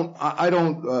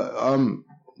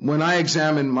 When I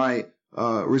examine my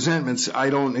resentments,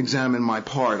 I don't examine my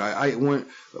part. When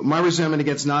my resentment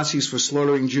against Nazis for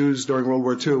slaughtering Jews during World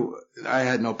War II, I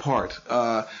had no part.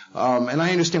 And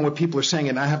I understand what people are saying,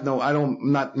 and I'm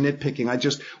not nitpicking.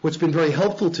 What's been very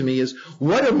helpful to me is,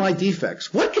 what are my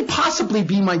defects? What could possibly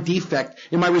be my defect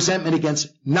in my resentment against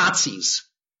Nazis?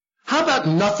 How about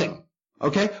nothing?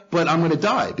 Okay? But I'm going to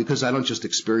die because I don't just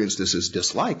experience this as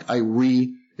dislike. I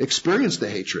re-experience the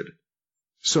hatred.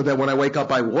 So that when I wake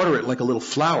up, I water it like a little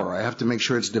flower. I have to make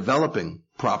sure it's developing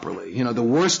properly. The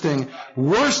worst thing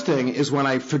is when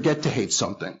I forget to hate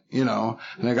something, and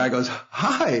the guy goes,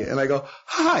 hi. And I go,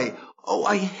 hi. Oh,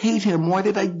 I hate him. Why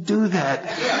did I do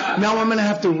that? Now I'm going to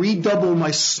have to redouble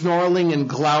my snarling and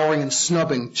glowering and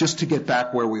snubbing just to get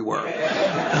back where we were.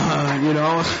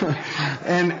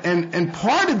 And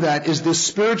part of that is this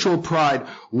spiritual pride.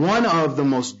 One of the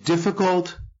most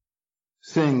difficult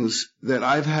things that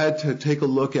I've had to take a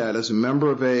look at as a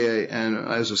member of AA and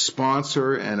as a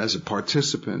sponsor and as a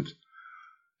participant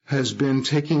has been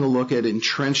taking a look at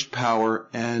entrenched power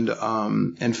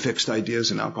and fixed ideas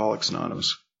in Alcoholics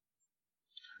Anonymous.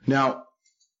 Now,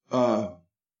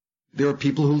 there are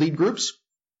people who lead groups.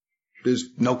 There's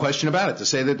no question about it. To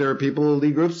say that there are people who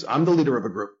lead groups, I'm the leader of a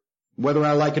group. Whether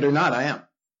I like it or not, I am.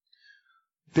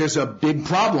 There's a big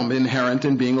problem inherent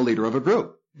in being a leader of a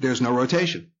group. There's no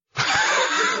rotation.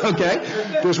 Okay?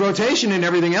 There's rotation in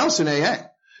everything else in AA.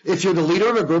 If you're the leader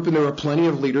of a group, and there are plenty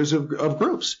of leaders of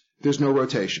groups, there's no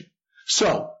rotation.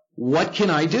 So, what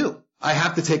can I do? I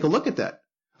have to take a look at that.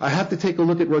 I have to take a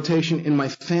look at rotation in my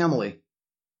family.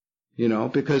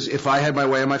 Because if I had my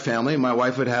way in my family, my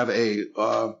wife would have a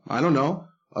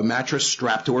mattress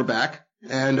strapped to her back.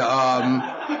 And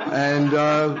then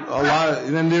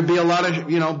there'd be a lot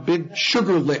of, big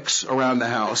sugar licks around the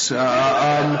house.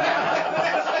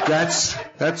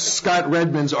 That's Scott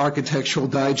Redmond's Architectural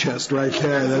Digest right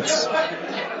there. That's,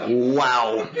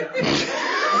 wow.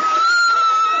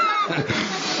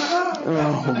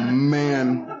 Oh,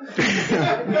 man.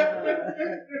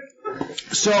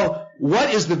 So,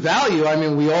 what is the value? I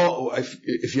mean,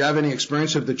 if you have any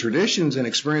experience of the traditions and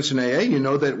experience in AA, you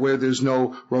know that where there's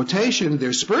no rotation,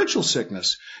 there's spiritual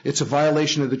sickness. It's a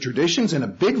violation of the traditions and a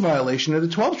big violation of the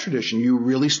 12th tradition.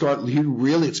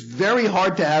 It's very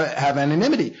hard to have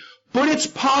anonymity. But it's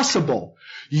possible.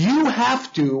 You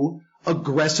have to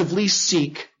aggressively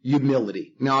seek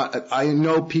humility. Now, I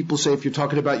know people say if you're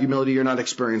talking about humility, you're not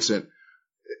experiencing it.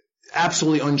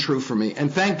 Absolutely untrue for me. And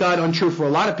thank God untrue for a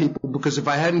lot of people, because if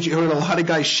I hadn't heard a lot of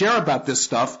guys share about this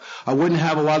stuff, I wouldn't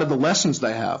have a lot of the lessons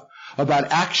they have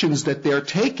about actions that they're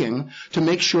taking to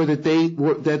make sure that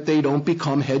they don't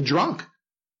become head drunk.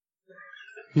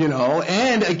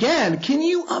 And again, can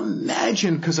you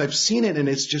imagine, because I've seen it and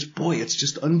it's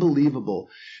just unbelievable.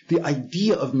 The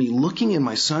idea of me looking in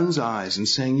my son's eyes and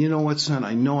saying, you know what, son,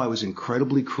 I know I was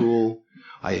incredibly cruel.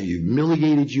 I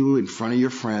humiliated you in front of your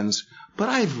friends, but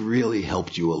I've really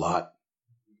helped you a lot.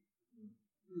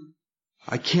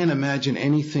 I can't imagine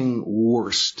anything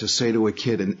worse to say to a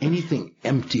kid and anything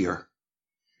emptier.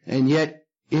 And yet,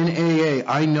 in AA,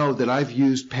 I know that I've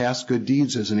used past good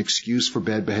deeds as an excuse for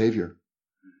bad behavior.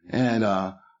 And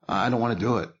I don't want to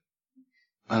do it.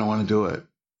 I don't want to do it.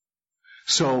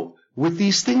 So with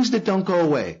these things that don't go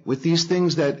away, with these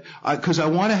things that, because I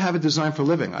want to have a design for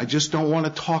living. I just don't want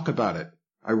to talk about it.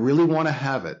 I really want to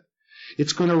have it.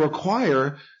 It's going to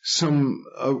require some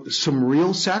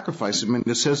real sacrifice. I mean,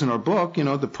 it says in our book,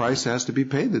 the price has to be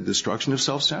paid, the destruction of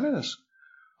self-centeredness.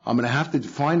 I'm going to have to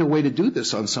find a way to do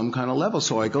this on some kind of level.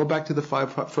 So I go back to the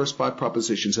first five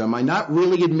propositions. Am I not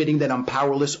really admitting that I'm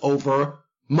powerless over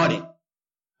money?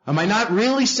 Am I not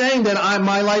really saying that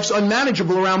my life's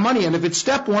unmanageable around money? And if it's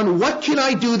step one, what can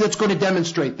I do that's going to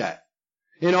demonstrate that?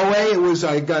 In OA,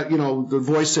 the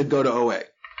voice said, go to OA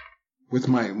with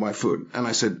my food. And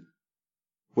I said,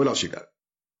 what else you got?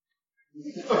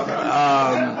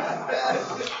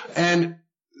 And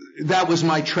that was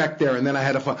my trek there, and then I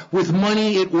had to find. With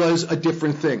money, it was a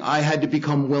different thing. I had to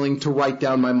become willing to write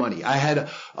down my money. I had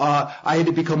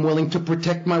to become willing to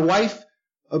protect my wife,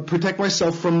 protect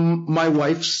myself from my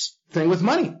wife's thing with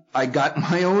money. I got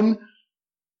my own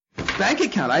bank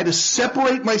account. I had to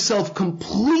separate myself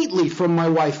completely from my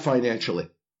wife financially.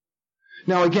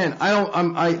 Now, again,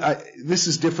 this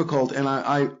is difficult,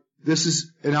 and this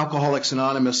is an Alcoholics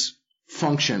Anonymous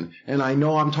function, and I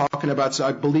know I'm talking about,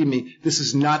 so believe me, this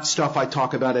is not stuff I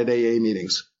talk about at AA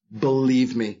meetings.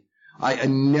 Believe me. I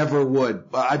never would.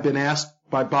 I've been asked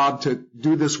by Bob to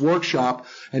do this workshop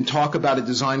and talk about a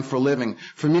design for living.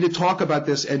 For me to talk about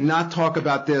this and not talk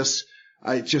about this,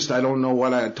 I don't know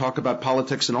what I'd talk about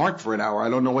politics and art for an hour. I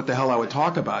don't know what the hell I would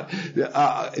talk about.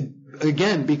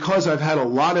 Again, because I've had a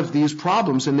lot of these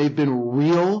problems, and they've been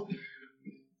real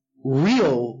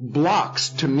blocks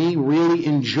to me really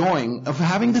enjoying of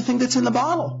having the thing that's in the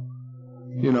bottle.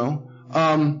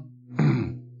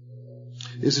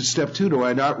 Is it step two? Do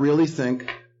I not really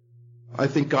I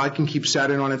think God can keep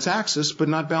Saturn on its axis but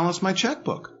not balance my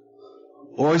checkbook?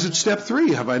 Or is it step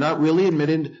three? Have I not really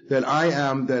admitted that I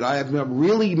have not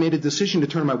really made a decision to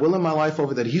turn my will and my life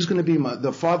over, that He's going to be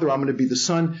the Father, I'm going to be the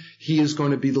Son, He is going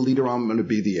to be the leader, I'm going to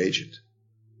be the agent?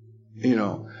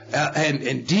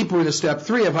 And deeper into step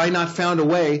three, have I not found a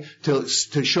way to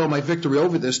show my victory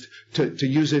over this, to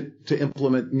use it to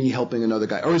implement me helping another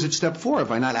guy? Or is it step four?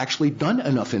 Have I not actually done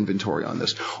enough inventory on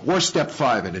this? Or step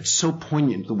five, and it's so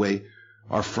poignant the way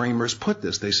our framers put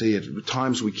this. They say at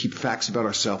times we keep facts about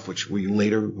ourselves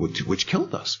which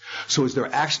killed us. So is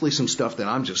there actually some stuff that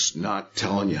I'm just not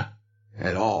telling you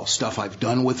at all? Stuff I've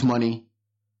done with money,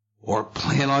 or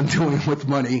plan on doing with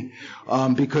money,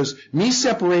 because me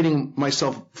separating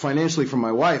myself financially from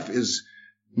my wife is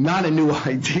not a new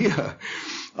idea.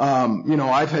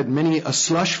 I've had many a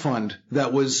slush fund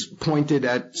that was pointed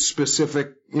at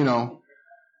specific,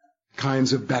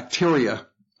 kinds of bacteria.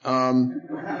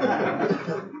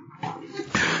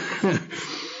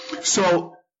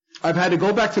 So I've had to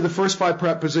go back to the first five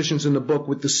propositions in the book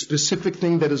with the specific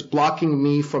thing that is blocking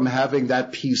me from having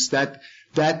that piece, that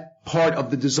part of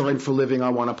the design for living I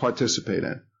want to participate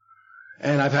in.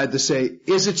 And I've had to say,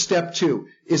 is it step two?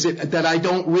 Is it that I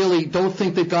don't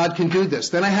think that God can do this?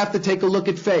 Then I have to take a look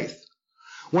at faith.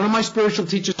 One of my spiritual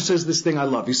teachers says this thing I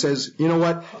love. He says, you know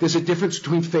what? There's a difference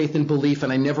between faith and belief,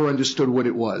 and I never understood what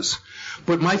it was.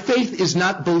 But my faith is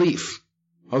not belief.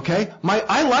 Okay?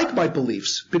 I like my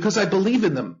beliefs because I believe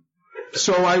in them.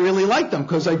 So I really like them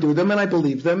because I do them and I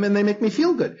believe them and they make me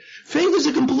feel good. Faith is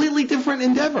a completely different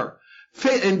endeavor.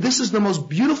 Faith, and this is the most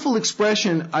beautiful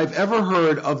expression I've ever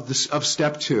heard of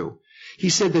step two. He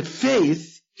said that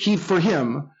faith, for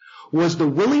him, was the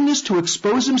willingness to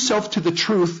expose himself to the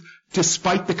truth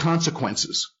despite the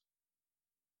consequences.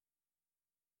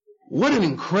 What an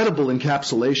incredible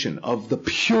encapsulation of the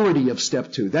purity of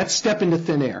step two. That's step into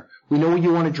thin air. We know what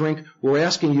you want to drink. We're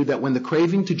asking you that when the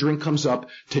craving to drink comes up,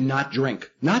 to not drink.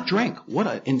 Not drink. What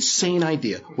an insane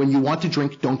idea. When you want to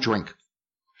drink, don't drink.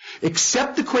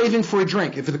 Accept the craving for a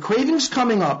drink. If the craving's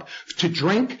coming up to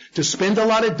drink, to spend a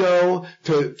lot of dough,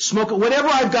 to smoke, whatever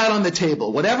I've got on the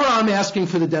table, whatever I'm asking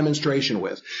for the demonstration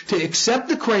with, to accept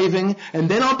the craving, and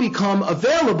then I'll become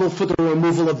available for the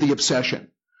removal of the obsession.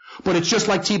 But it's just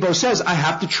like Thibaut says, I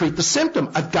have to treat the symptom.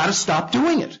 I've got to stop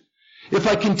doing it. If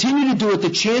I continue to do it, the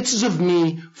chances of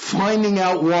me finding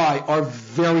out why are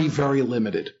very, very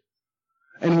limited.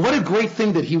 And what a great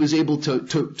thing that he was able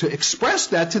to express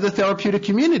that to the therapeutic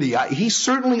community. He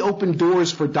certainly opened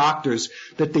doors for doctors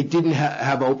that they didn't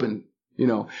have open,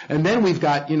 And then we've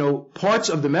got, parts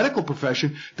of the medical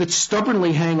profession that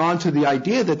stubbornly hang on to the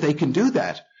idea that they can do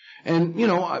that. And,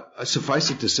 suffice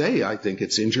it to say, I think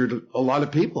it's injured a lot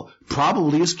of people.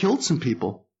 Probably has killed some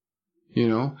people.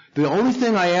 The only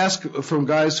thing I ask from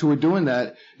guys who are doing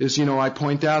that is, I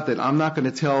point out that I'm not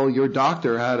going to tell your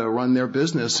doctor how to run their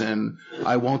business, and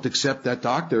I won't accept that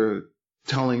doctor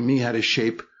telling me how to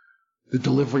shape the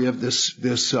delivery of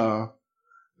this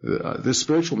this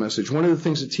spiritual message. One of the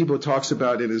things that Thibaut talks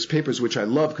about in his papers, which I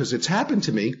love because it's happened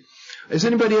to me. Has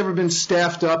anybody ever been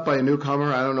staffed up by a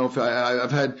newcomer? I don't know if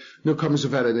I've had newcomers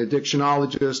who've had an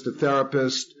addictionologist, a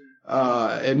therapist,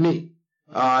 and me.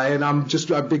 And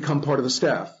I've become part of the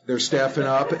staff. They're staffing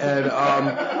up, and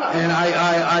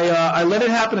I let it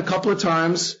happen a couple of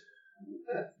times.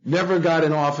 Never got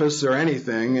an office or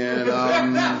anything, and or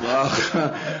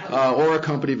a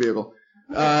company vehicle.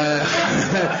 And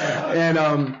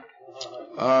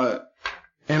I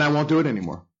won't do it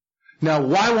anymore. Now,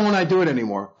 why won't I do it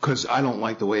anymore? Because I don't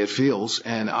like the way it feels,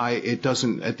 and it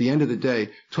doesn't, at the end of the day,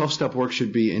 12-step work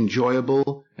should be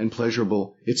enjoyable and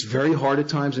pleasurable. It's very hard at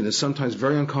times, and it's sometimes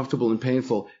very uncomfortable and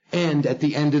painful, and at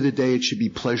the end of the day, it should be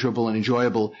pleasurable and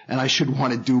enjoyable, and I should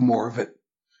want to do more of it.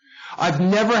 I've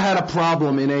never had a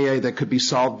problem in AA that could be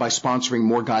solved by sponsoring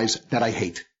more guys that I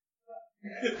hate.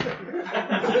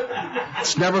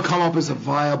 It's never come up as a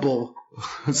viable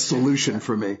solution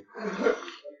for me.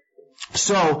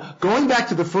 So, going back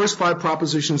to the first 5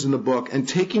 propositions in the book and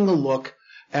taking a look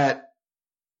at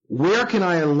where can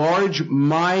I enlarge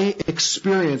my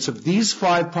experience of these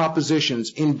 5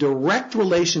 propositions in direct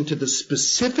relation to the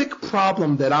specific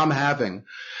problem that I'm having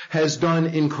has done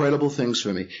incredible things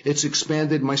for me. It's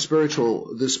expanded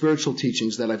the spiritual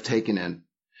teachings that I've taken in.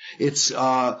 It's,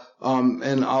 and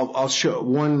I'll show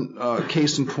one,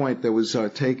 case in point that was, I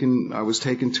was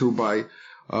taken to by,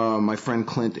 my friend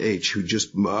Clint H., who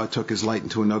just, took his light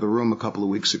into another room a couple of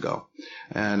weeks ago.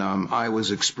 And, I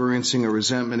was experiencing a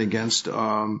resentment against,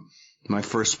 my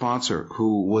first sponsor,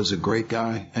 who was a great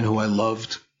guy and who I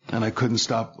loved, and I couldn't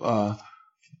stop,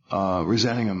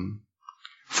 resenting him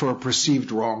for a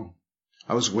perceived wrong.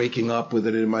 I was waking up with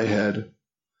it in my head.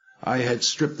 I had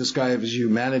stripped this guy of his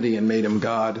humanity and made him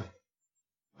God.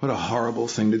 What a horrible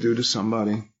thing to do to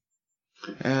somebody.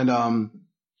 And I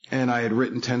had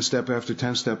written 10-step after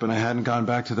 10-step, and I hadn't gone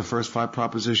back to the first 5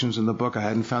 propositions in the book. I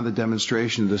hadn't found the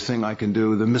demonstration, the thing I can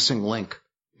do, the missing link,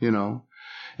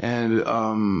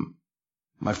 And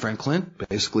my friend Clint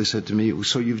basically said to me,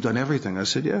 "So you've done everything?" I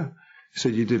said, "Yeah." He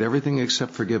said, "You did everything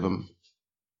except forgive him."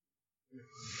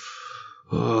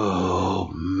 Oh,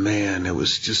 man, it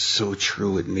was just so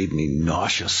true. It made me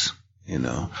nauseous.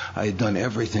 I had done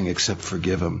everything except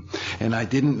forgive him. And I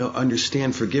didn't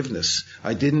understand forgiveness.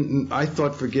 I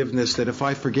thought forgiveness, that if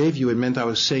I forgave you, it meant I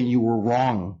was saying you were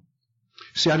wrong.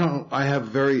 See, until I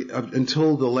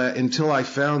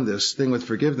found this thing with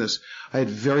forgiveness, I had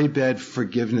very bad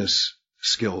forgiveness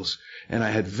skills. And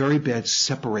I had very bad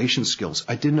separation skills.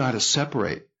 I didn't know how to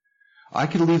separate. I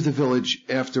could leave the village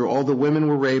after all the women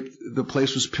were raped, the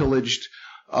place was pillaged,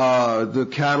 the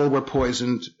cattle were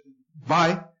poisoned.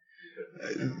 Bye.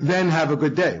 Then have a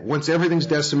good day. Once everything's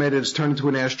decimated, it's turned into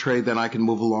an ashtray, then I can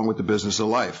move along with the business of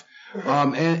life.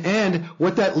 And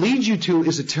what that leads you to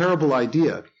is a terrible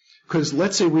idea. Because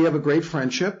let's say we have a great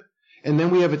friendship, and then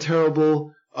we have a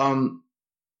terrible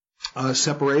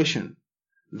separation.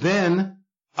 Then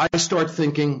I start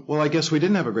thinking, well, I guess we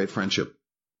didn't have a great friendship.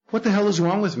 What the hell is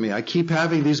wrong with me? I keep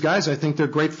having these guys, I think they're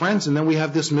great friends, and then we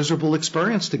have this miserable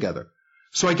experience together.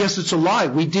 So I guess it's a lie.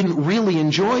 We didn't really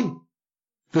enjoy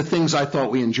the things I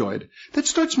thought we enjoyed. That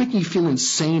starts making you feel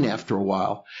insane after a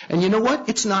while. And you know what?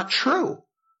 It's not true.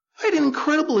 I had an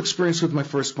incredible experience with my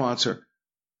first sponsor.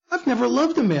 I've never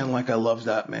loved a man like I loved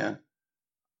that man.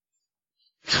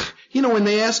 When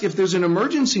they ask if there's an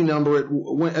emergency number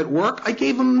at work, I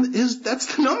gave him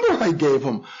that's the number I gave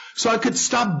him. So I could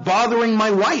stop bothering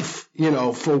my wife,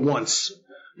 for once.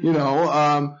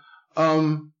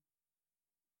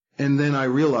 And then I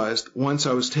realized, once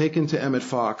I was taken to Emmett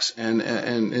Fox, and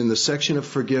in the section of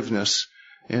forgiveness,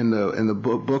 in the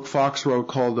book Fox wrote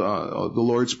called the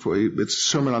Lord's Prayer, it's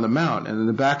Sermon on the Mount, and in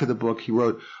the back of the book he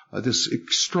wrote this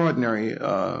extraordinary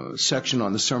section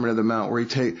on the Sermon on the Mount,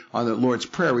 on the Lord's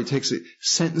Prayer, where he takes it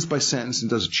sentence by sentence and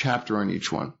does a chapter on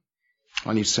each one,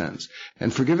 on each sentence.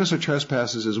 And forgive us our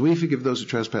trespasses as we forgive those who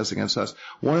trespass against us.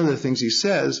 One of the things he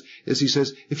says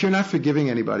is, if you're not forgiving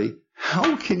anybody,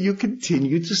 how can you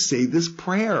continue to say this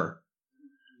prayer?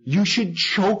 You should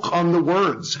choke on the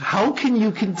words. How can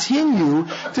you continue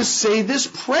to say this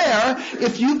prayer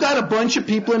if you've got a bunch of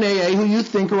people in AA who you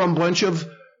think are a bunch of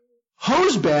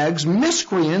hosebags,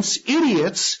 miscreants,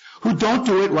 idiots who don't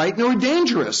do it right and are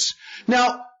dangerous?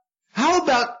 Now, how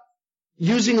about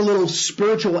using a little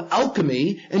spiritual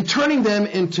alchemy and turning them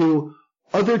into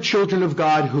other children of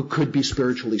God who could be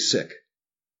spiritually sick?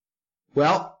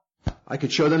 Well, I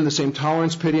could show them the same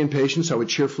tolerance, pity, and patience I would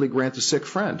cheerfully grant a sick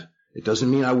friend. It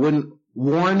doesn't mean I wouldn't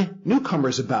warn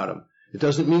newcomers about them. It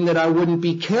doesn't mean that I wouldn't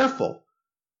be careful.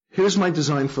 Here's my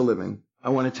design for living. I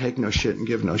want to take no shit and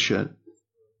give no shit.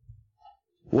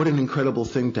 What an incredible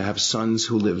thing to have sons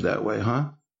who live that way, huh?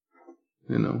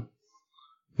 You know,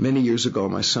 many years ago,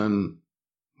 my son,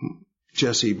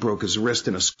 Jesse, broke his wrist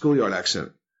in a schoolyard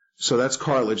accident. So that's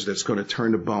cartilage that's going to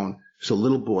turn to bone. He's a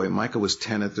little boy. Micah was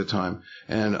 10 at the time.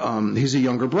 And he's a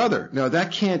younger brother. Now,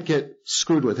 that can't get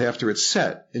screwed with after it's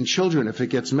set. In children, if it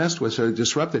gets messed with or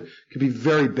disrupted, it can be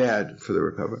very bad for the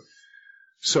recovery.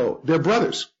 So they're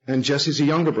brothers. And Jesse's a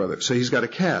younger brother. So he's got a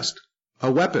cast, a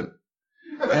weapon.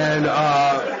 And,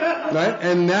 right?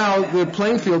 And now the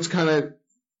playing field's kind of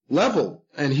level.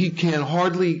 And he can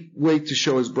hardly wait to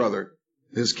show his brother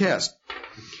his cast.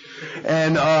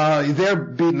 And they're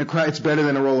beating the crap. It's better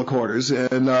than a roll of quarters.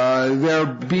 And they're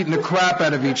beating the crap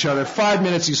out of each other. 5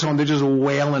 minutes he's home. They're just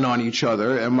wailing on each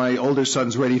other. And my older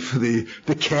son's ready for the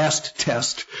cast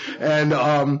test. And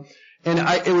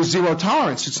it was zero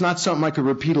tolerance. It's not something I could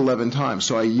repeat 11 times.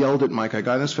 So I yelled at Mike. I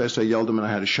got in his face. I yelled at him, and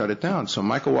I had to shut it down. So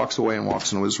Michael walks away and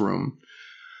walks into his room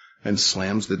and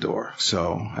slams the door.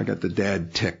 So I got the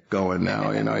dad tick going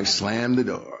now. You know, I slammed the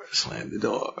door.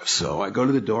 So I go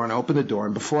to the door and open the door,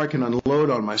 and before I can unload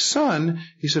on my son,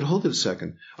 he said, hold it a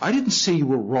second. I didn't say you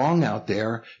were wrong out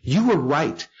there. You were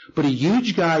right. But a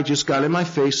huge guy just got in my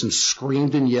face and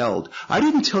screamed and yelled. I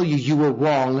didn't tell you you were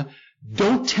wrong.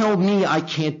 Don't tell me I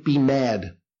can't be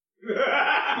mad. You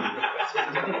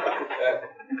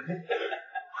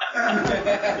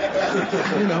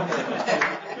know,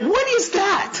 what is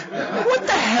that? What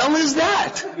the hell is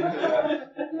that?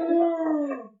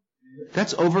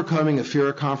 That's overcoming a fear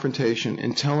of confrontation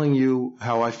and telling you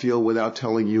how I feel without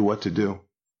telling you what to do.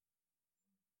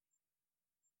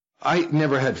 I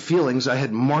never had feelings. I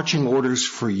had marching orders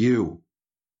for you.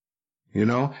 You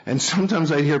know? And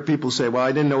sometimes I hear people say, well,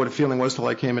 I didn't know what a feeling was till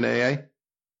I came in AA.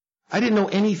 I didn't know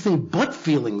anything but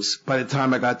feelings by the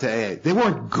time I got to AA. They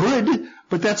weren't good,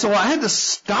 but that's all. I had to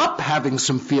stop having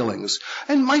some feelings.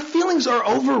 And my feelings are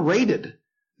overrated.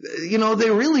 You know,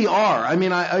 they really are. I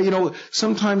mean, you know,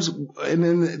 sometimes, and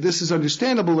then this is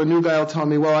understandable, a new guy will tell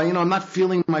me, well, I'm not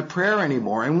feeling my prayer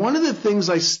anymore. And one of the things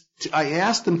I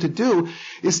asked them to do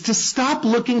is to stop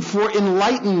looking for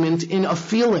enlightenment in a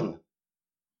feeling.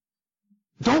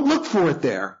 Don't look for it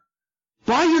there.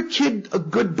 Buy your kid a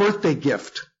good birthday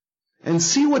gift and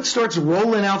see what starts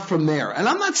rolling out from there. And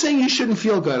I'm not saying you shouldn't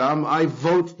feel good. I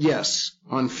vote yes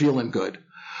on feeling good.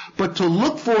 But to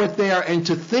look for it there and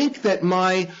to think that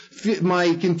my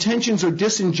intentions are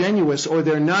disingenuous or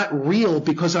they're not real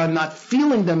because I'm not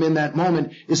feeling them in that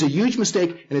moment is a huge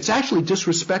mistake, and it's actually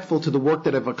disrespectful to the work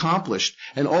that I've accomplished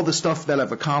and all the stuff that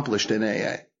I've accomplished in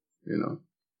AA. You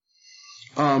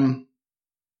know.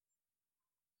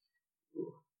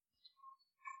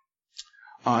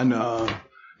 On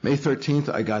May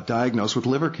 13th, I got diagnosed with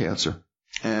liver cancer,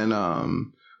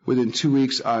 and within 2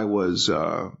 weeks, I was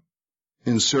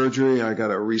in surgery. I got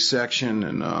a resection,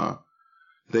 and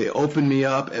they opened me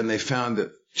up, and they found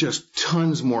that just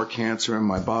tons more cancer in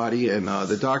my body. And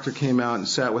the doctor came out and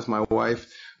sat with my wife.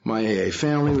 My AA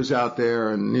family was out there,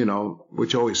 and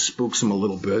which always spooks them a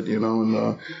little bit,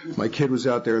 and my kid was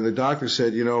out there, and the doctor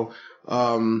said,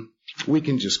 we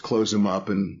can just close him up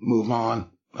and move on,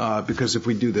 because if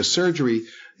we do this surgery,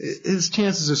 his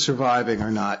chances of surviving are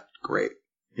not great,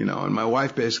 and my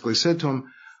wife basically said to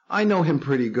him, I know him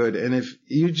pretty good, and if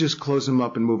you just close him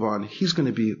up and move on, he's going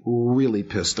to be really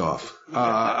pissed off.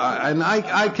 And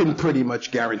I can pretty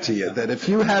much guarantee you that if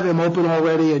you have him open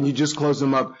already and you just close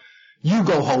him up, you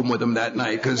go home with him that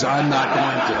night, because I'm not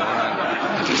going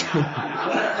to.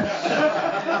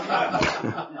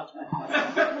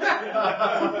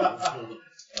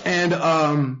 And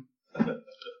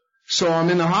so I'm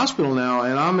in the hospital now,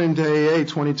 and I'm into AA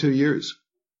 22 years.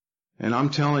 And I'm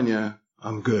telling you,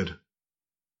 I'm good.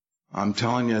 I'm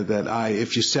telling you that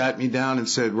if you sat me down and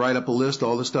said, write up a list,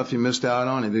 all the stuff you missed out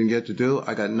on and didn't get to do,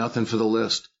 I got nothing for the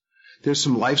list. There's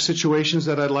some life situations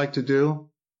that I'd like to do.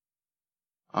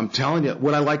 I'm telling you,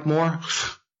 would I like more?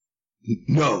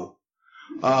 No.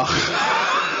 Yeah,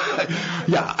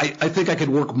 I think I could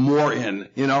work more in,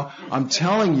 I'm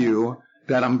telling you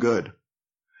that I'm good.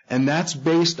 And that's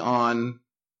based on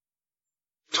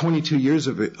 22 years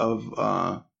of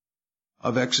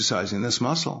exercising this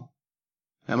muscle.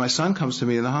 And my son comes to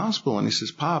me in the hospital and he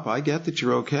says, Pop, I get that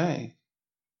you're okay.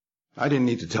 I didn't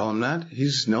need to tell him that.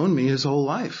 He's known me his whole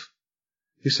life.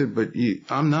 He said, but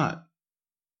I'm not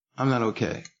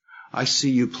okay. I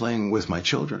see you playing with my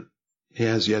children. He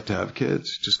has yet to have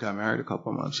kids. Just got married a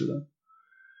couple of months ago.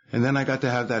 And then I got to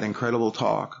have that incredible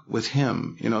talk with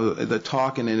him, the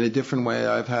talk in a different way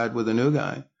I've had with a new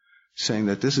guy, saying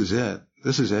that this is it.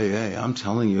 This is AA. I'm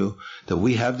telling you that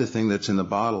we have the thing that's in the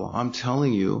bottle. I'm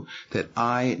telling you that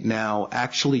I now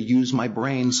actually use my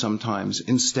brain sometimes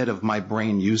instead of my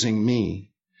brain using me.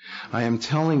 I am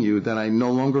telling you that I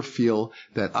no longer feel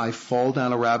that I fall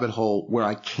down a rabbit hole where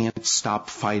I can't stop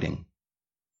fighting.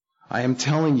 I am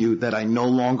telling you that I no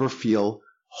longer feel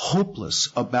hopeless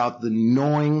about the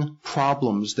gnawing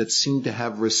problems that seem to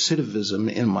have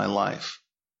recidivism in my life.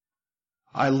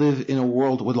 I live in a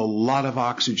world with a lot of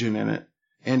oxygen in it.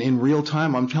 And in real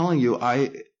time, I'm telling you,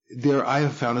 I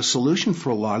have found a solution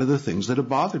for a lot of the things that have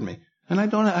bothered me. And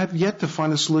I've yet to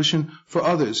find a solution for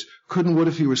others. Couldn't, would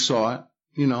if you saw it,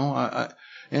 you know,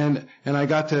 and I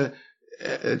got to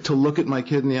look at my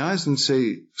kid in the eyes and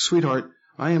say, sweetheart,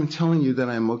 I am telling you that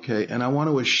I'm okay. And I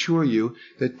want to assure you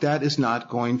that that is not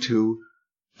going to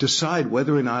decide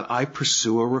whether or not I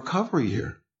pursue a recovery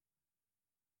here.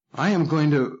 I am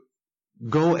going to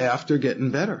go after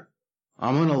getting better.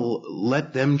 I'm going to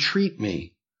let them treat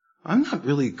me. I'm not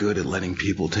really good at letting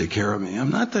people take care of me.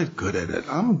 I'm not that good at it.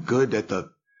 I'm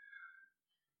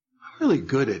really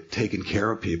good at taking care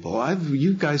of people.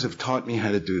 You guys have taught me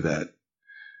how to do that.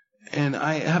 And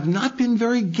I have not been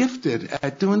very gifted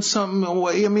at doing something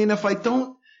away. I mean, if I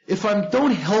don't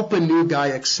help a new guy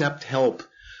accept help,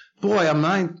 boy,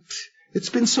 it's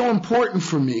been so important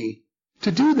for me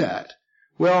to do that.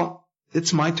 Well,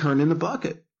 it's my turn in the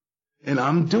bucket. And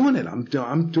I'm doing it.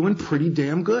 I'm doing pretty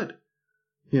damn good.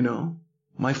 You know,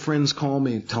 my friends call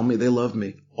me and tell me they love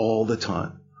me all the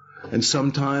time. And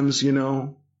sometimes,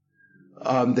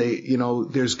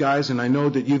 there's guys, and I know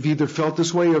that you've either felt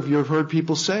this way or you've heard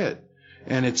people say it.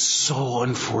 And it's so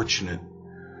unfortunate.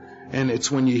 And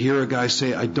it's when you hear a guy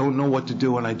say, I don't know what to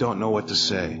do and I don't know what to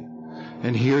say.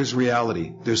 And here's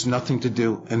reality. There's nothing to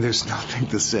do and there's nothing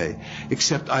to say.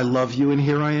 Except I love you and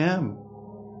here I am.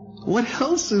 What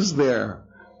else is there?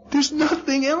 There's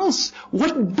nothing else.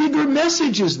 What bigger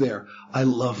message is there? I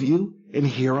love you, and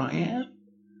here I am.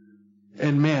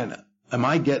 And man, am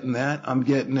I getting that? I'm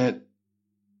getting it.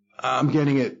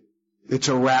 It's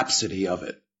a rhapsody of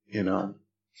it, you know.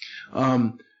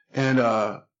 What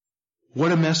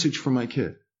a message for my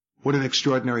kid. What an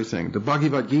extraordinary thing. The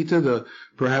Bhagavad Gita,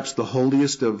 perhaps the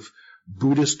holiest of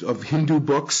Hindu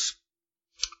books,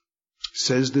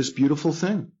 says this beautiful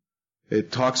thing. It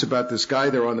talks about this guy,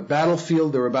 they're on the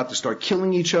battlefield, they're about to start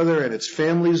killing each other, and it's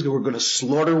families who are going to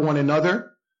slaughter one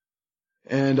another.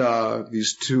 And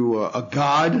these two, a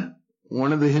god,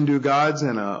 one of the Hindu gods,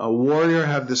 and a warrior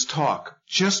have this talk,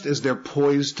 just as they're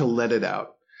poised to let it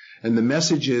out. And the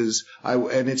message is,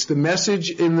 and it's the message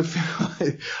in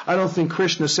the, I don't think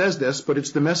Krishna says this, but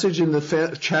it's the message in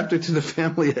the chapter to the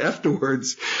family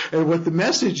afterwards. And what the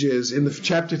message is in the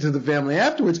chapter to the family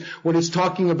afterwards, when it's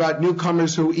talking about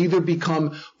newcomers who either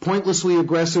become pointlessly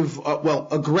aggressive,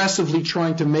 aggressively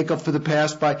trying to make up for the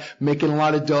past by making a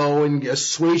lot of dough and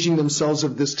assuaging themselves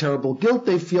of this terrible guilt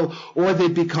they feel, or they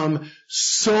become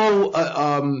so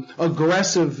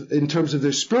aggressive in terms of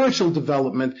their spiritual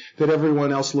development that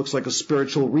everyone else looks like a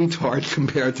spiritual retard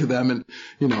compared to them, and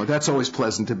that's always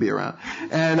pleasant to be around.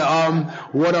 And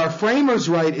what our framers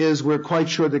write is we're quite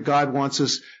sure that God wants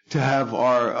us to have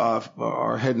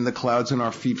our head in the clouds and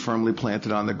our feet firmly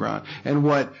planted on the ground. And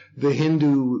what the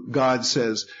Hindu God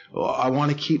says, I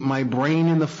want to keep my brain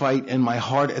in the fight and my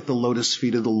heart at the lotus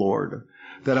feet of the Lord.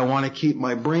 That I want to keep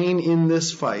my brain in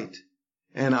this fight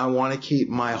and I want to keep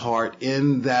my heart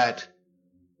in that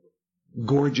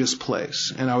gorgeous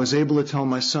place. And I was able to tell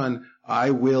my son,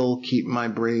 I will keep my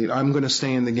brain. I'm going to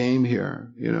stay in the game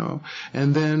here,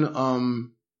 And then,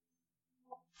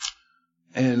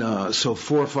 so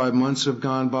 4 or 5 months have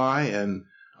gone by, and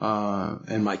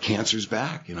my cancer's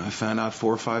back. I found out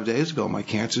 4 or 5 days ago my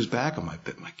cancer's back, and my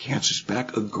cancer's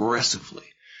back aggressively.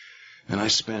 And I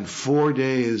spent 4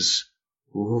 days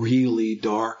really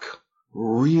dark,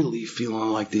 really feeling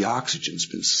like the oxygen's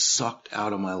been sucked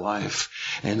out of my life.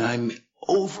 And I'm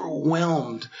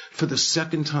overwhelmed for the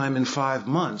second time in 5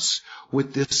 months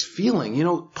with this feeling.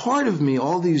 Part of me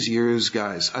all these years,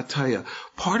 guys, I tell you,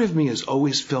 part of me has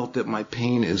always felt that my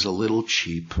pain is a little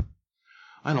cheap.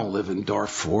 I don't live in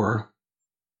Darfur.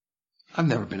 I've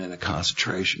never been in a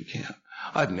concentration camp.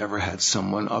 I've never had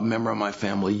a member of my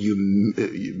family,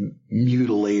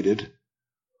 mutilated.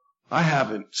 I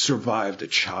haven't survived a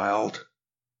child.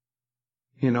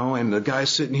 And the guy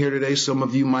sitting here today, some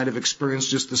of you might have experienced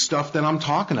just the stuff that I'm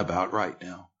talking about right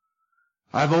now.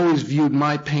 I've always viewed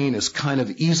my pain as kind of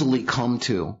easily come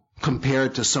to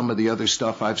compared to some of the other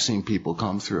stuff I've seen people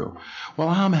come through. Well,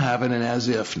 I'm having an as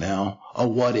if now, a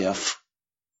what if,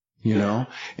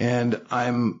 and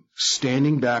I'm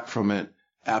standing back from it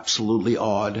absolutely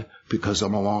awed because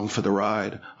I'm along for the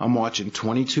ride. I'm watching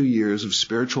 22 years of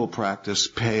spiritual practice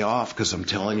pay off because I'm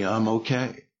telling you I'm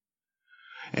okay.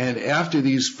 And after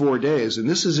these 4 days, and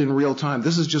this is in real time,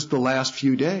 this is just the last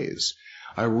few days,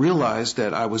 I realized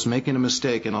that I was making a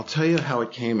mistake, and I'll tell you how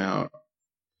it came out.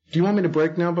 Do you want me to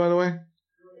break now, by the way?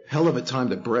 Hell of a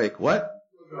time to break. What?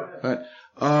 What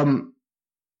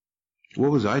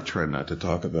was I trying not to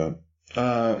talk about?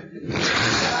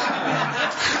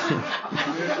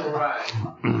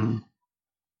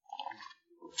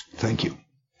 Thank you.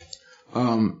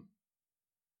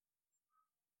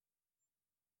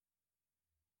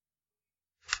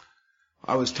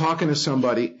 I was talking to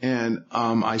somebody, and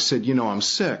I said, I'm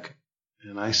sick.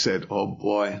 And I said, oh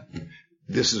boy,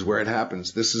 this is where it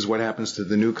happens. This is what happens to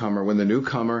the newcomer. When the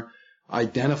newcomer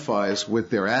identifies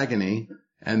with their agony,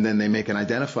 and then they make an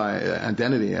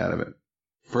identity out of it.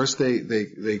 First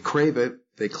they crave it,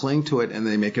 they cling to it, and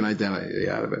they make an identity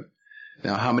out of it.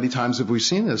 Now, how many times have we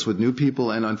seen this with new people?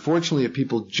 And unfortunately, if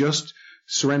people just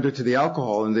surrender to the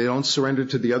alcohol and they don't surrender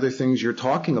to the other things you're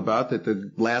talking about, that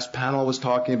the last panel was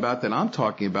talking about, that I'm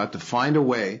talking about, to find a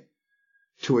way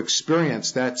to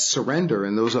experience that surrender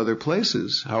in those other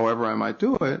places, however I might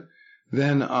do it,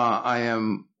 then I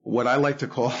am what I like to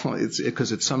call,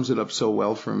 because it sums it up so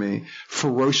well for me,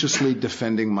 ferociously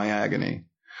defending my agony.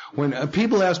 When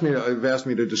people have asked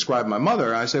me to describe my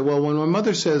mother, I say, well, when my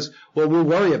mother says, well, we'll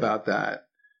worry about that,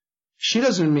 she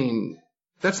doesn't mean,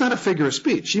 that's not a figure of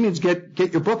speech. She means get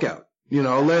your book out.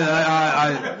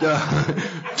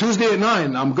 Tuesday at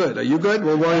 9, I'm good. Are you good?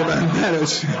 We'll worry about that.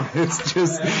 It's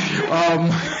just,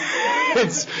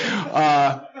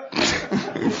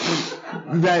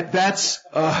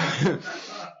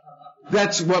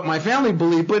 that's what my family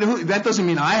believed, but that doesn't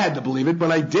mean I had to believe it,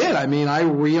 but I did. I mean, I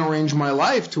rearranged my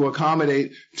life to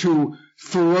accommodate, to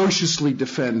ferociously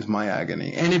defend my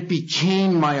agony. And it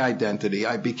became my identity.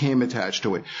 I became attached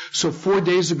to it. So 4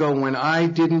 days ago when I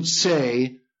didn't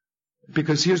say,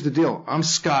 because here's the deal, I'm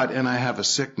Scott and I have a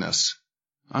sickness.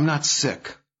 I'm not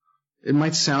sick. It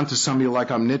might sound to some of you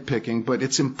like I'm nitpicking, but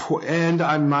it's important,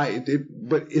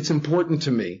 but it's important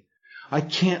to me. I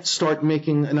can't start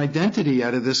making an identity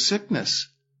out of this sickness.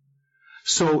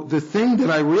 So the thing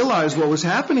that I realized what was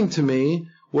happening to me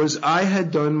was I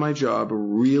had done my job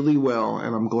really well,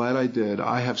 and I'm glad I did.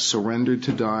 I have surrendered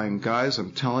to dying. Guys,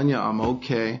 I'm telling you, I'm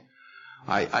okay.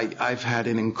 I've had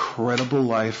an incredible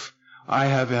life. I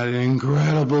have had an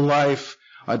incredible life.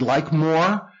 I'd like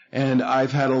more, and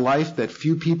I've had a life that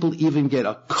few people even get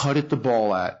a cut at the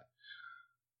ball at.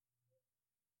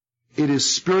 It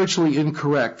is spiritually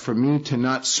incorrect for me to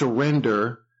not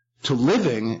surrender to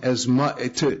living as much,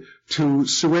 to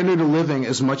surrender to living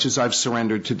as much as I've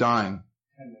surrendered to dying.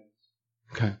 10 minutes.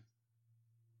 Okay.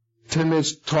 10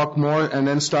 minutes, talk more, and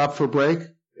then stop for a break?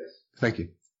 Yes. Thank you.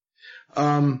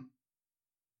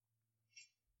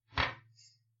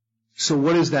 So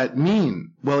what does that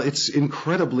mean? Well, it's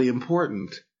incredibly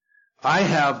important. I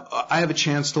have a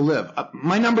chance to live.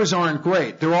 My numbers aren't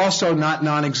great. They're also not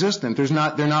non-existent.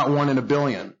 They're not 1 in a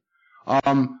billion.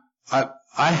 I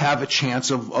have a chance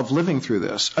of living through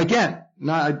this. Again,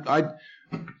 I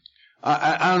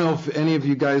don't know if any of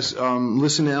you guys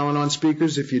listen to Al-Anon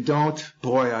speakers. If you don't,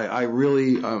 boy, I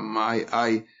really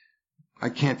I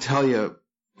can't tell you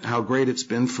how great it's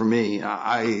been for me.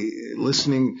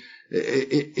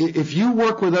 If you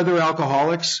work with other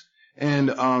alcoholics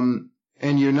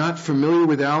and you're not familiar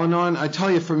with Al-Anon, I tell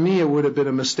you, for me, it would have been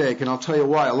a mistake, and I'll tell you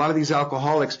why. A lot of these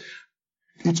alcoholics,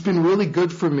 it's been really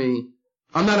good for me.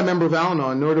 I'm not a member of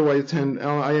Al-Anon, nor do I attend.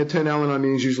 I attend Al-Anon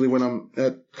meetings usually when I'm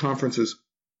at conferences.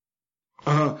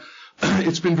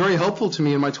 It's been very helpful to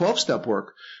me in my 12-step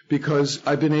work, because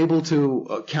I've been able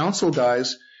to counsel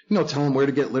guys, tell them where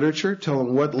to get literature, tell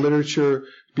them what literature,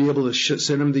 be able to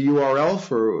send them the URL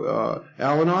for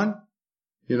Al-Anon.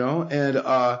 And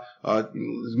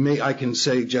I can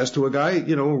suggest to a guy,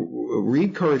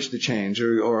 read Courage to Change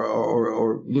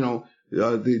or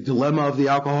the Dilemma of the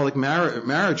Alcoholic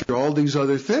Marriage or all these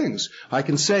other things. I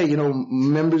can say,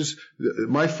 members,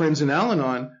 my friends in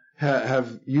Al-Anon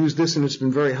have used this and it's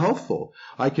been very helpful.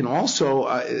 I can also,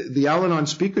 the Al-Anon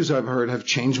speakers I've heard have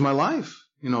changed my life.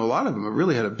 A lot of them have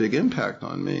really had a big impact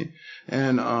on me.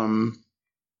 And,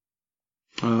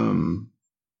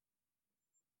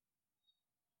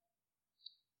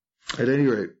 at any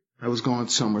rate, I was going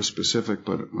somewhere specific,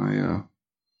 but my,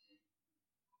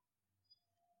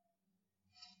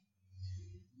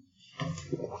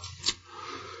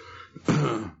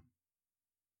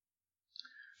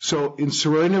 so in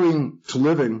surrendering to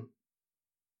living,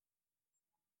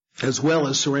 as well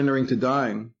as surrendering to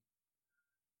dying,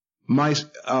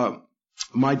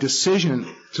 my decision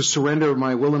to surrender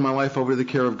my will and my life over to the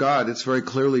care of God, it's very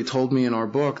clearly told me in our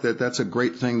book that that's a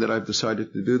great thing that I've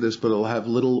decided to do this, but it'll have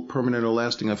little permanent or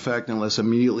lasting effect unless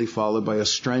immediately followed by a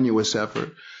strenuous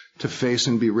effort to face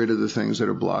and be rid of the things that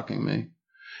are blocking me.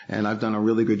 And I've done a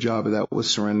really good job of that with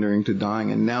surrendering to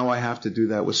dying, and now I have to do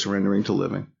that with surrendering to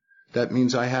living. That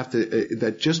means I have to,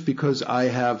 that just because I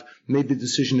have made the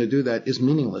decision to do that is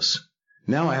meaningless.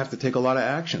 Now I have to take a lot of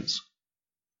actions.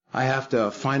 I have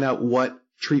to find out what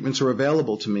treatments are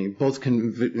available to me, both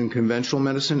in conventional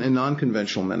medicine and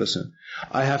non-conventional medicine.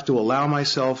 I have to allow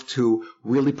myself to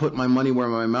really put my money where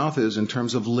my mouth is in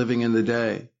terms of living in the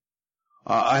day.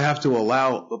 I have to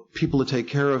allow people to take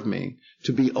care of me,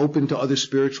 to be open to other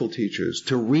spiritual teachers,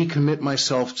 to recommit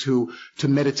myself to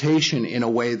meditation in a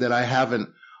way that I haven't.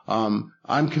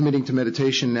 I'm committing to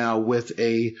meditation now with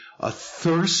a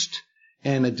thirst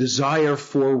and a desire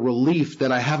for relief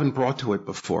that I haven't brought to it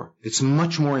before. It's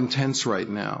much more intense right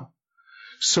now.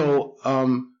 So,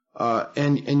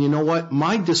 and you know what?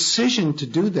 My decision to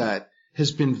do that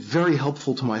has been very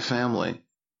helpful to my family,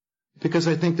 because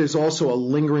I think there's also a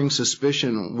lingering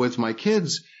suspicion with my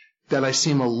kids that I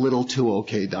seem a little too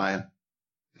okay dying.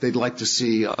 They'd like to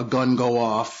see a gun go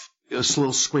off, a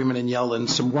little screaming and yelling,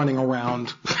 some running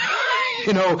around.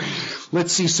 You know,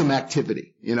 let's see some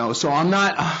activity. You know, so I'm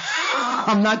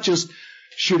not just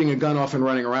shooting a gun off and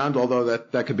running around, although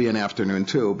that could be an afternoon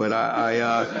too. But I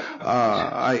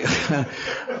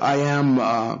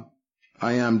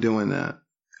am doing that.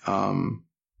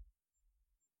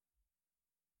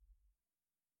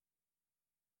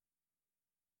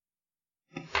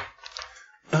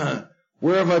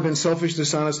 Where have I been selfish,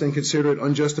 dishonest, inconsiderate,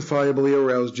 unjustifiably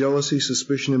aroused jealousy,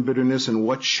 suspicion, and bitterness, and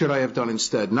what should I have done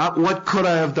instead? Not what could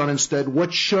I have done instead,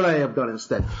 what should I have done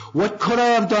instead? What could I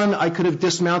have done? I could have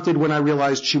dismounted when I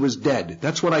realized she was dead.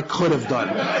 That's what I could have done.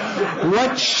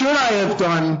 What should I have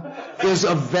done is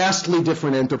a vastly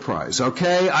different enterprise,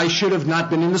 okay? I should have not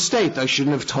been in the state. I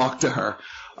shouldn't have talked to her.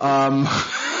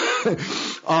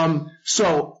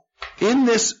 So, in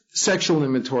this sexual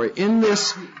inventory, in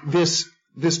this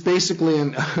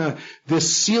basically,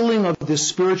 this sealing of this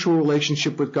spiritual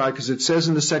relationship with God, because it says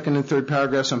in the second and third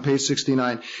paragraphs on page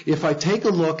 69, if I take a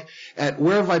look at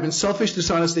where have I been selfish,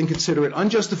 dishonest, inconsiderate,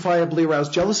 unjustifiably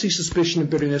aroused jealousy, suspicion, and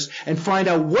bitterness, and find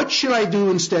out what should I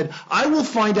do instead, I will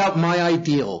find out my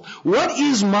ideal. What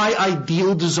is my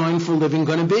ideal design for living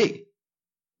going to be?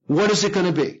 What is it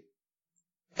going to be?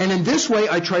 And in this way,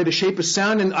 I try to shape a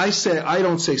sound, and I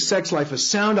don't say sex life, a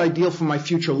sound ideal for my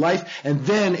future life. And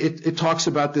then it talks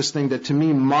about this thing that to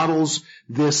me models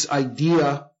this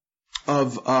idea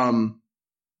of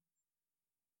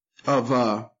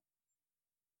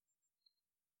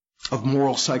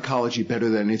moral psychology better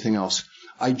than anything else.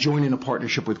 I join in a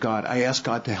partnership with God. I ask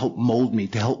God to help mold me,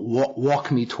 to help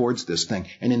walk me towards this thing.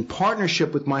 And in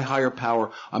partnership with my higher power,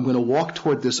 I'm going to walk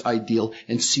toward this ideal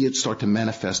and see it start to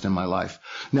manifest in my life.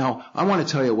 Now, I want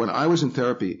to tell you, when I was in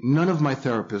therapy, none of my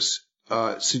therapists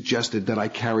suggested that I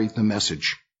carry the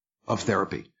message of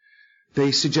therapy.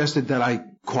 They suggested that I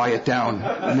quiet down,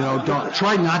 don't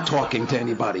try not talking to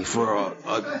anybody for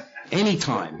any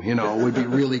time, would be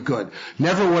really good.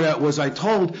 Never was I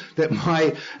told that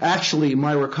my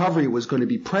recovery was going to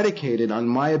be predicated on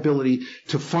my ability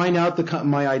to find out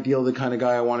my ideal, the kind of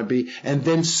guy I want to be, and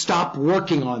then stop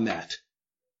working on that.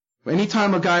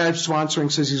 Anytime a guy I'm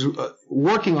sponsoring says he's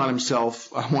working on himself,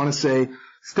 I want to say,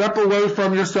 step away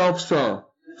from yourself, sir.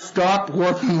 Stop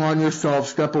working on yourself.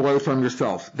 Step away from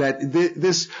yourself. That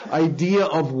this idea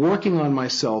of working on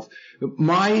myself,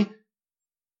 my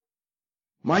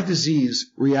disease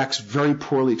reacts very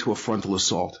poorly to a frontal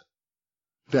assault.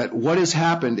 That what has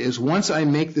happened is once I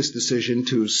make this decision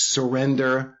to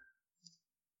surrender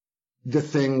the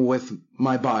thing with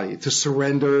my body, to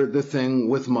surrender the thing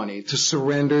with money, to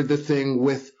surrender the thing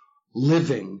with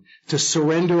living, to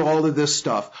surrender all of this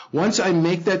stuff. Once I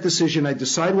make that decision, I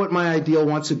decide what my ideal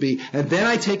wants to be, and then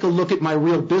I take a look at my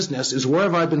real business, is where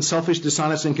have I been selfish,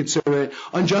 dishonest, inconsiderate,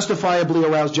 unjustifiably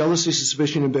aroused jealousy,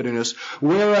 suspicion, and bitterness?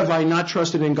 Where have I not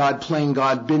trusted in God, playing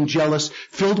God, been jealous,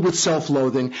 filled with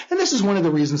self-loathing? And this is one of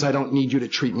the reasons I don't need you to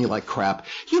treat me like crap.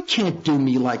 You can't do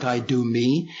me like I do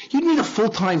me. You need a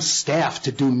full-time staff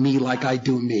to do me like I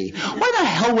do me. Why the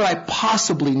hell would I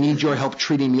possibly need your help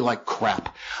treating me like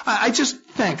crap?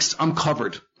 Thanks, I'm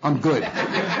covered. I'm good.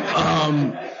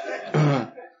 And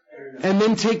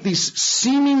then take these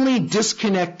seemingly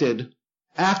disconnected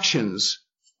actions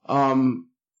to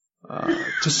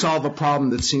solve a problem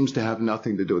that seems to have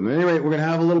nothing to do with it. Anyway, we're going to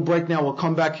have a little break now. We'll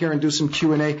come back here and do some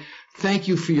Q&A. Thank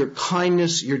you for your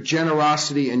kindness, your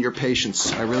generosity, and your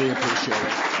patience. I really appreciate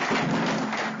it.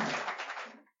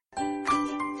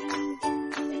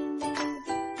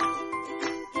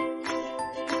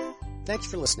 Thanks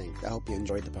for listening. I hope you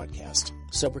enjoyed the podcast.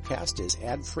 Sobercast is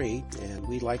ad-free, and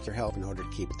we'd like your help in order to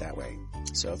keep it that way.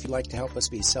 So if you'd like to help us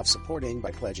be self-supporting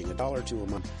by pledging $1 or $2 a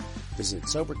month, visit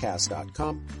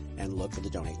Sobercast.com and look for the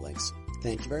donate links.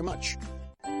 Thank you very much.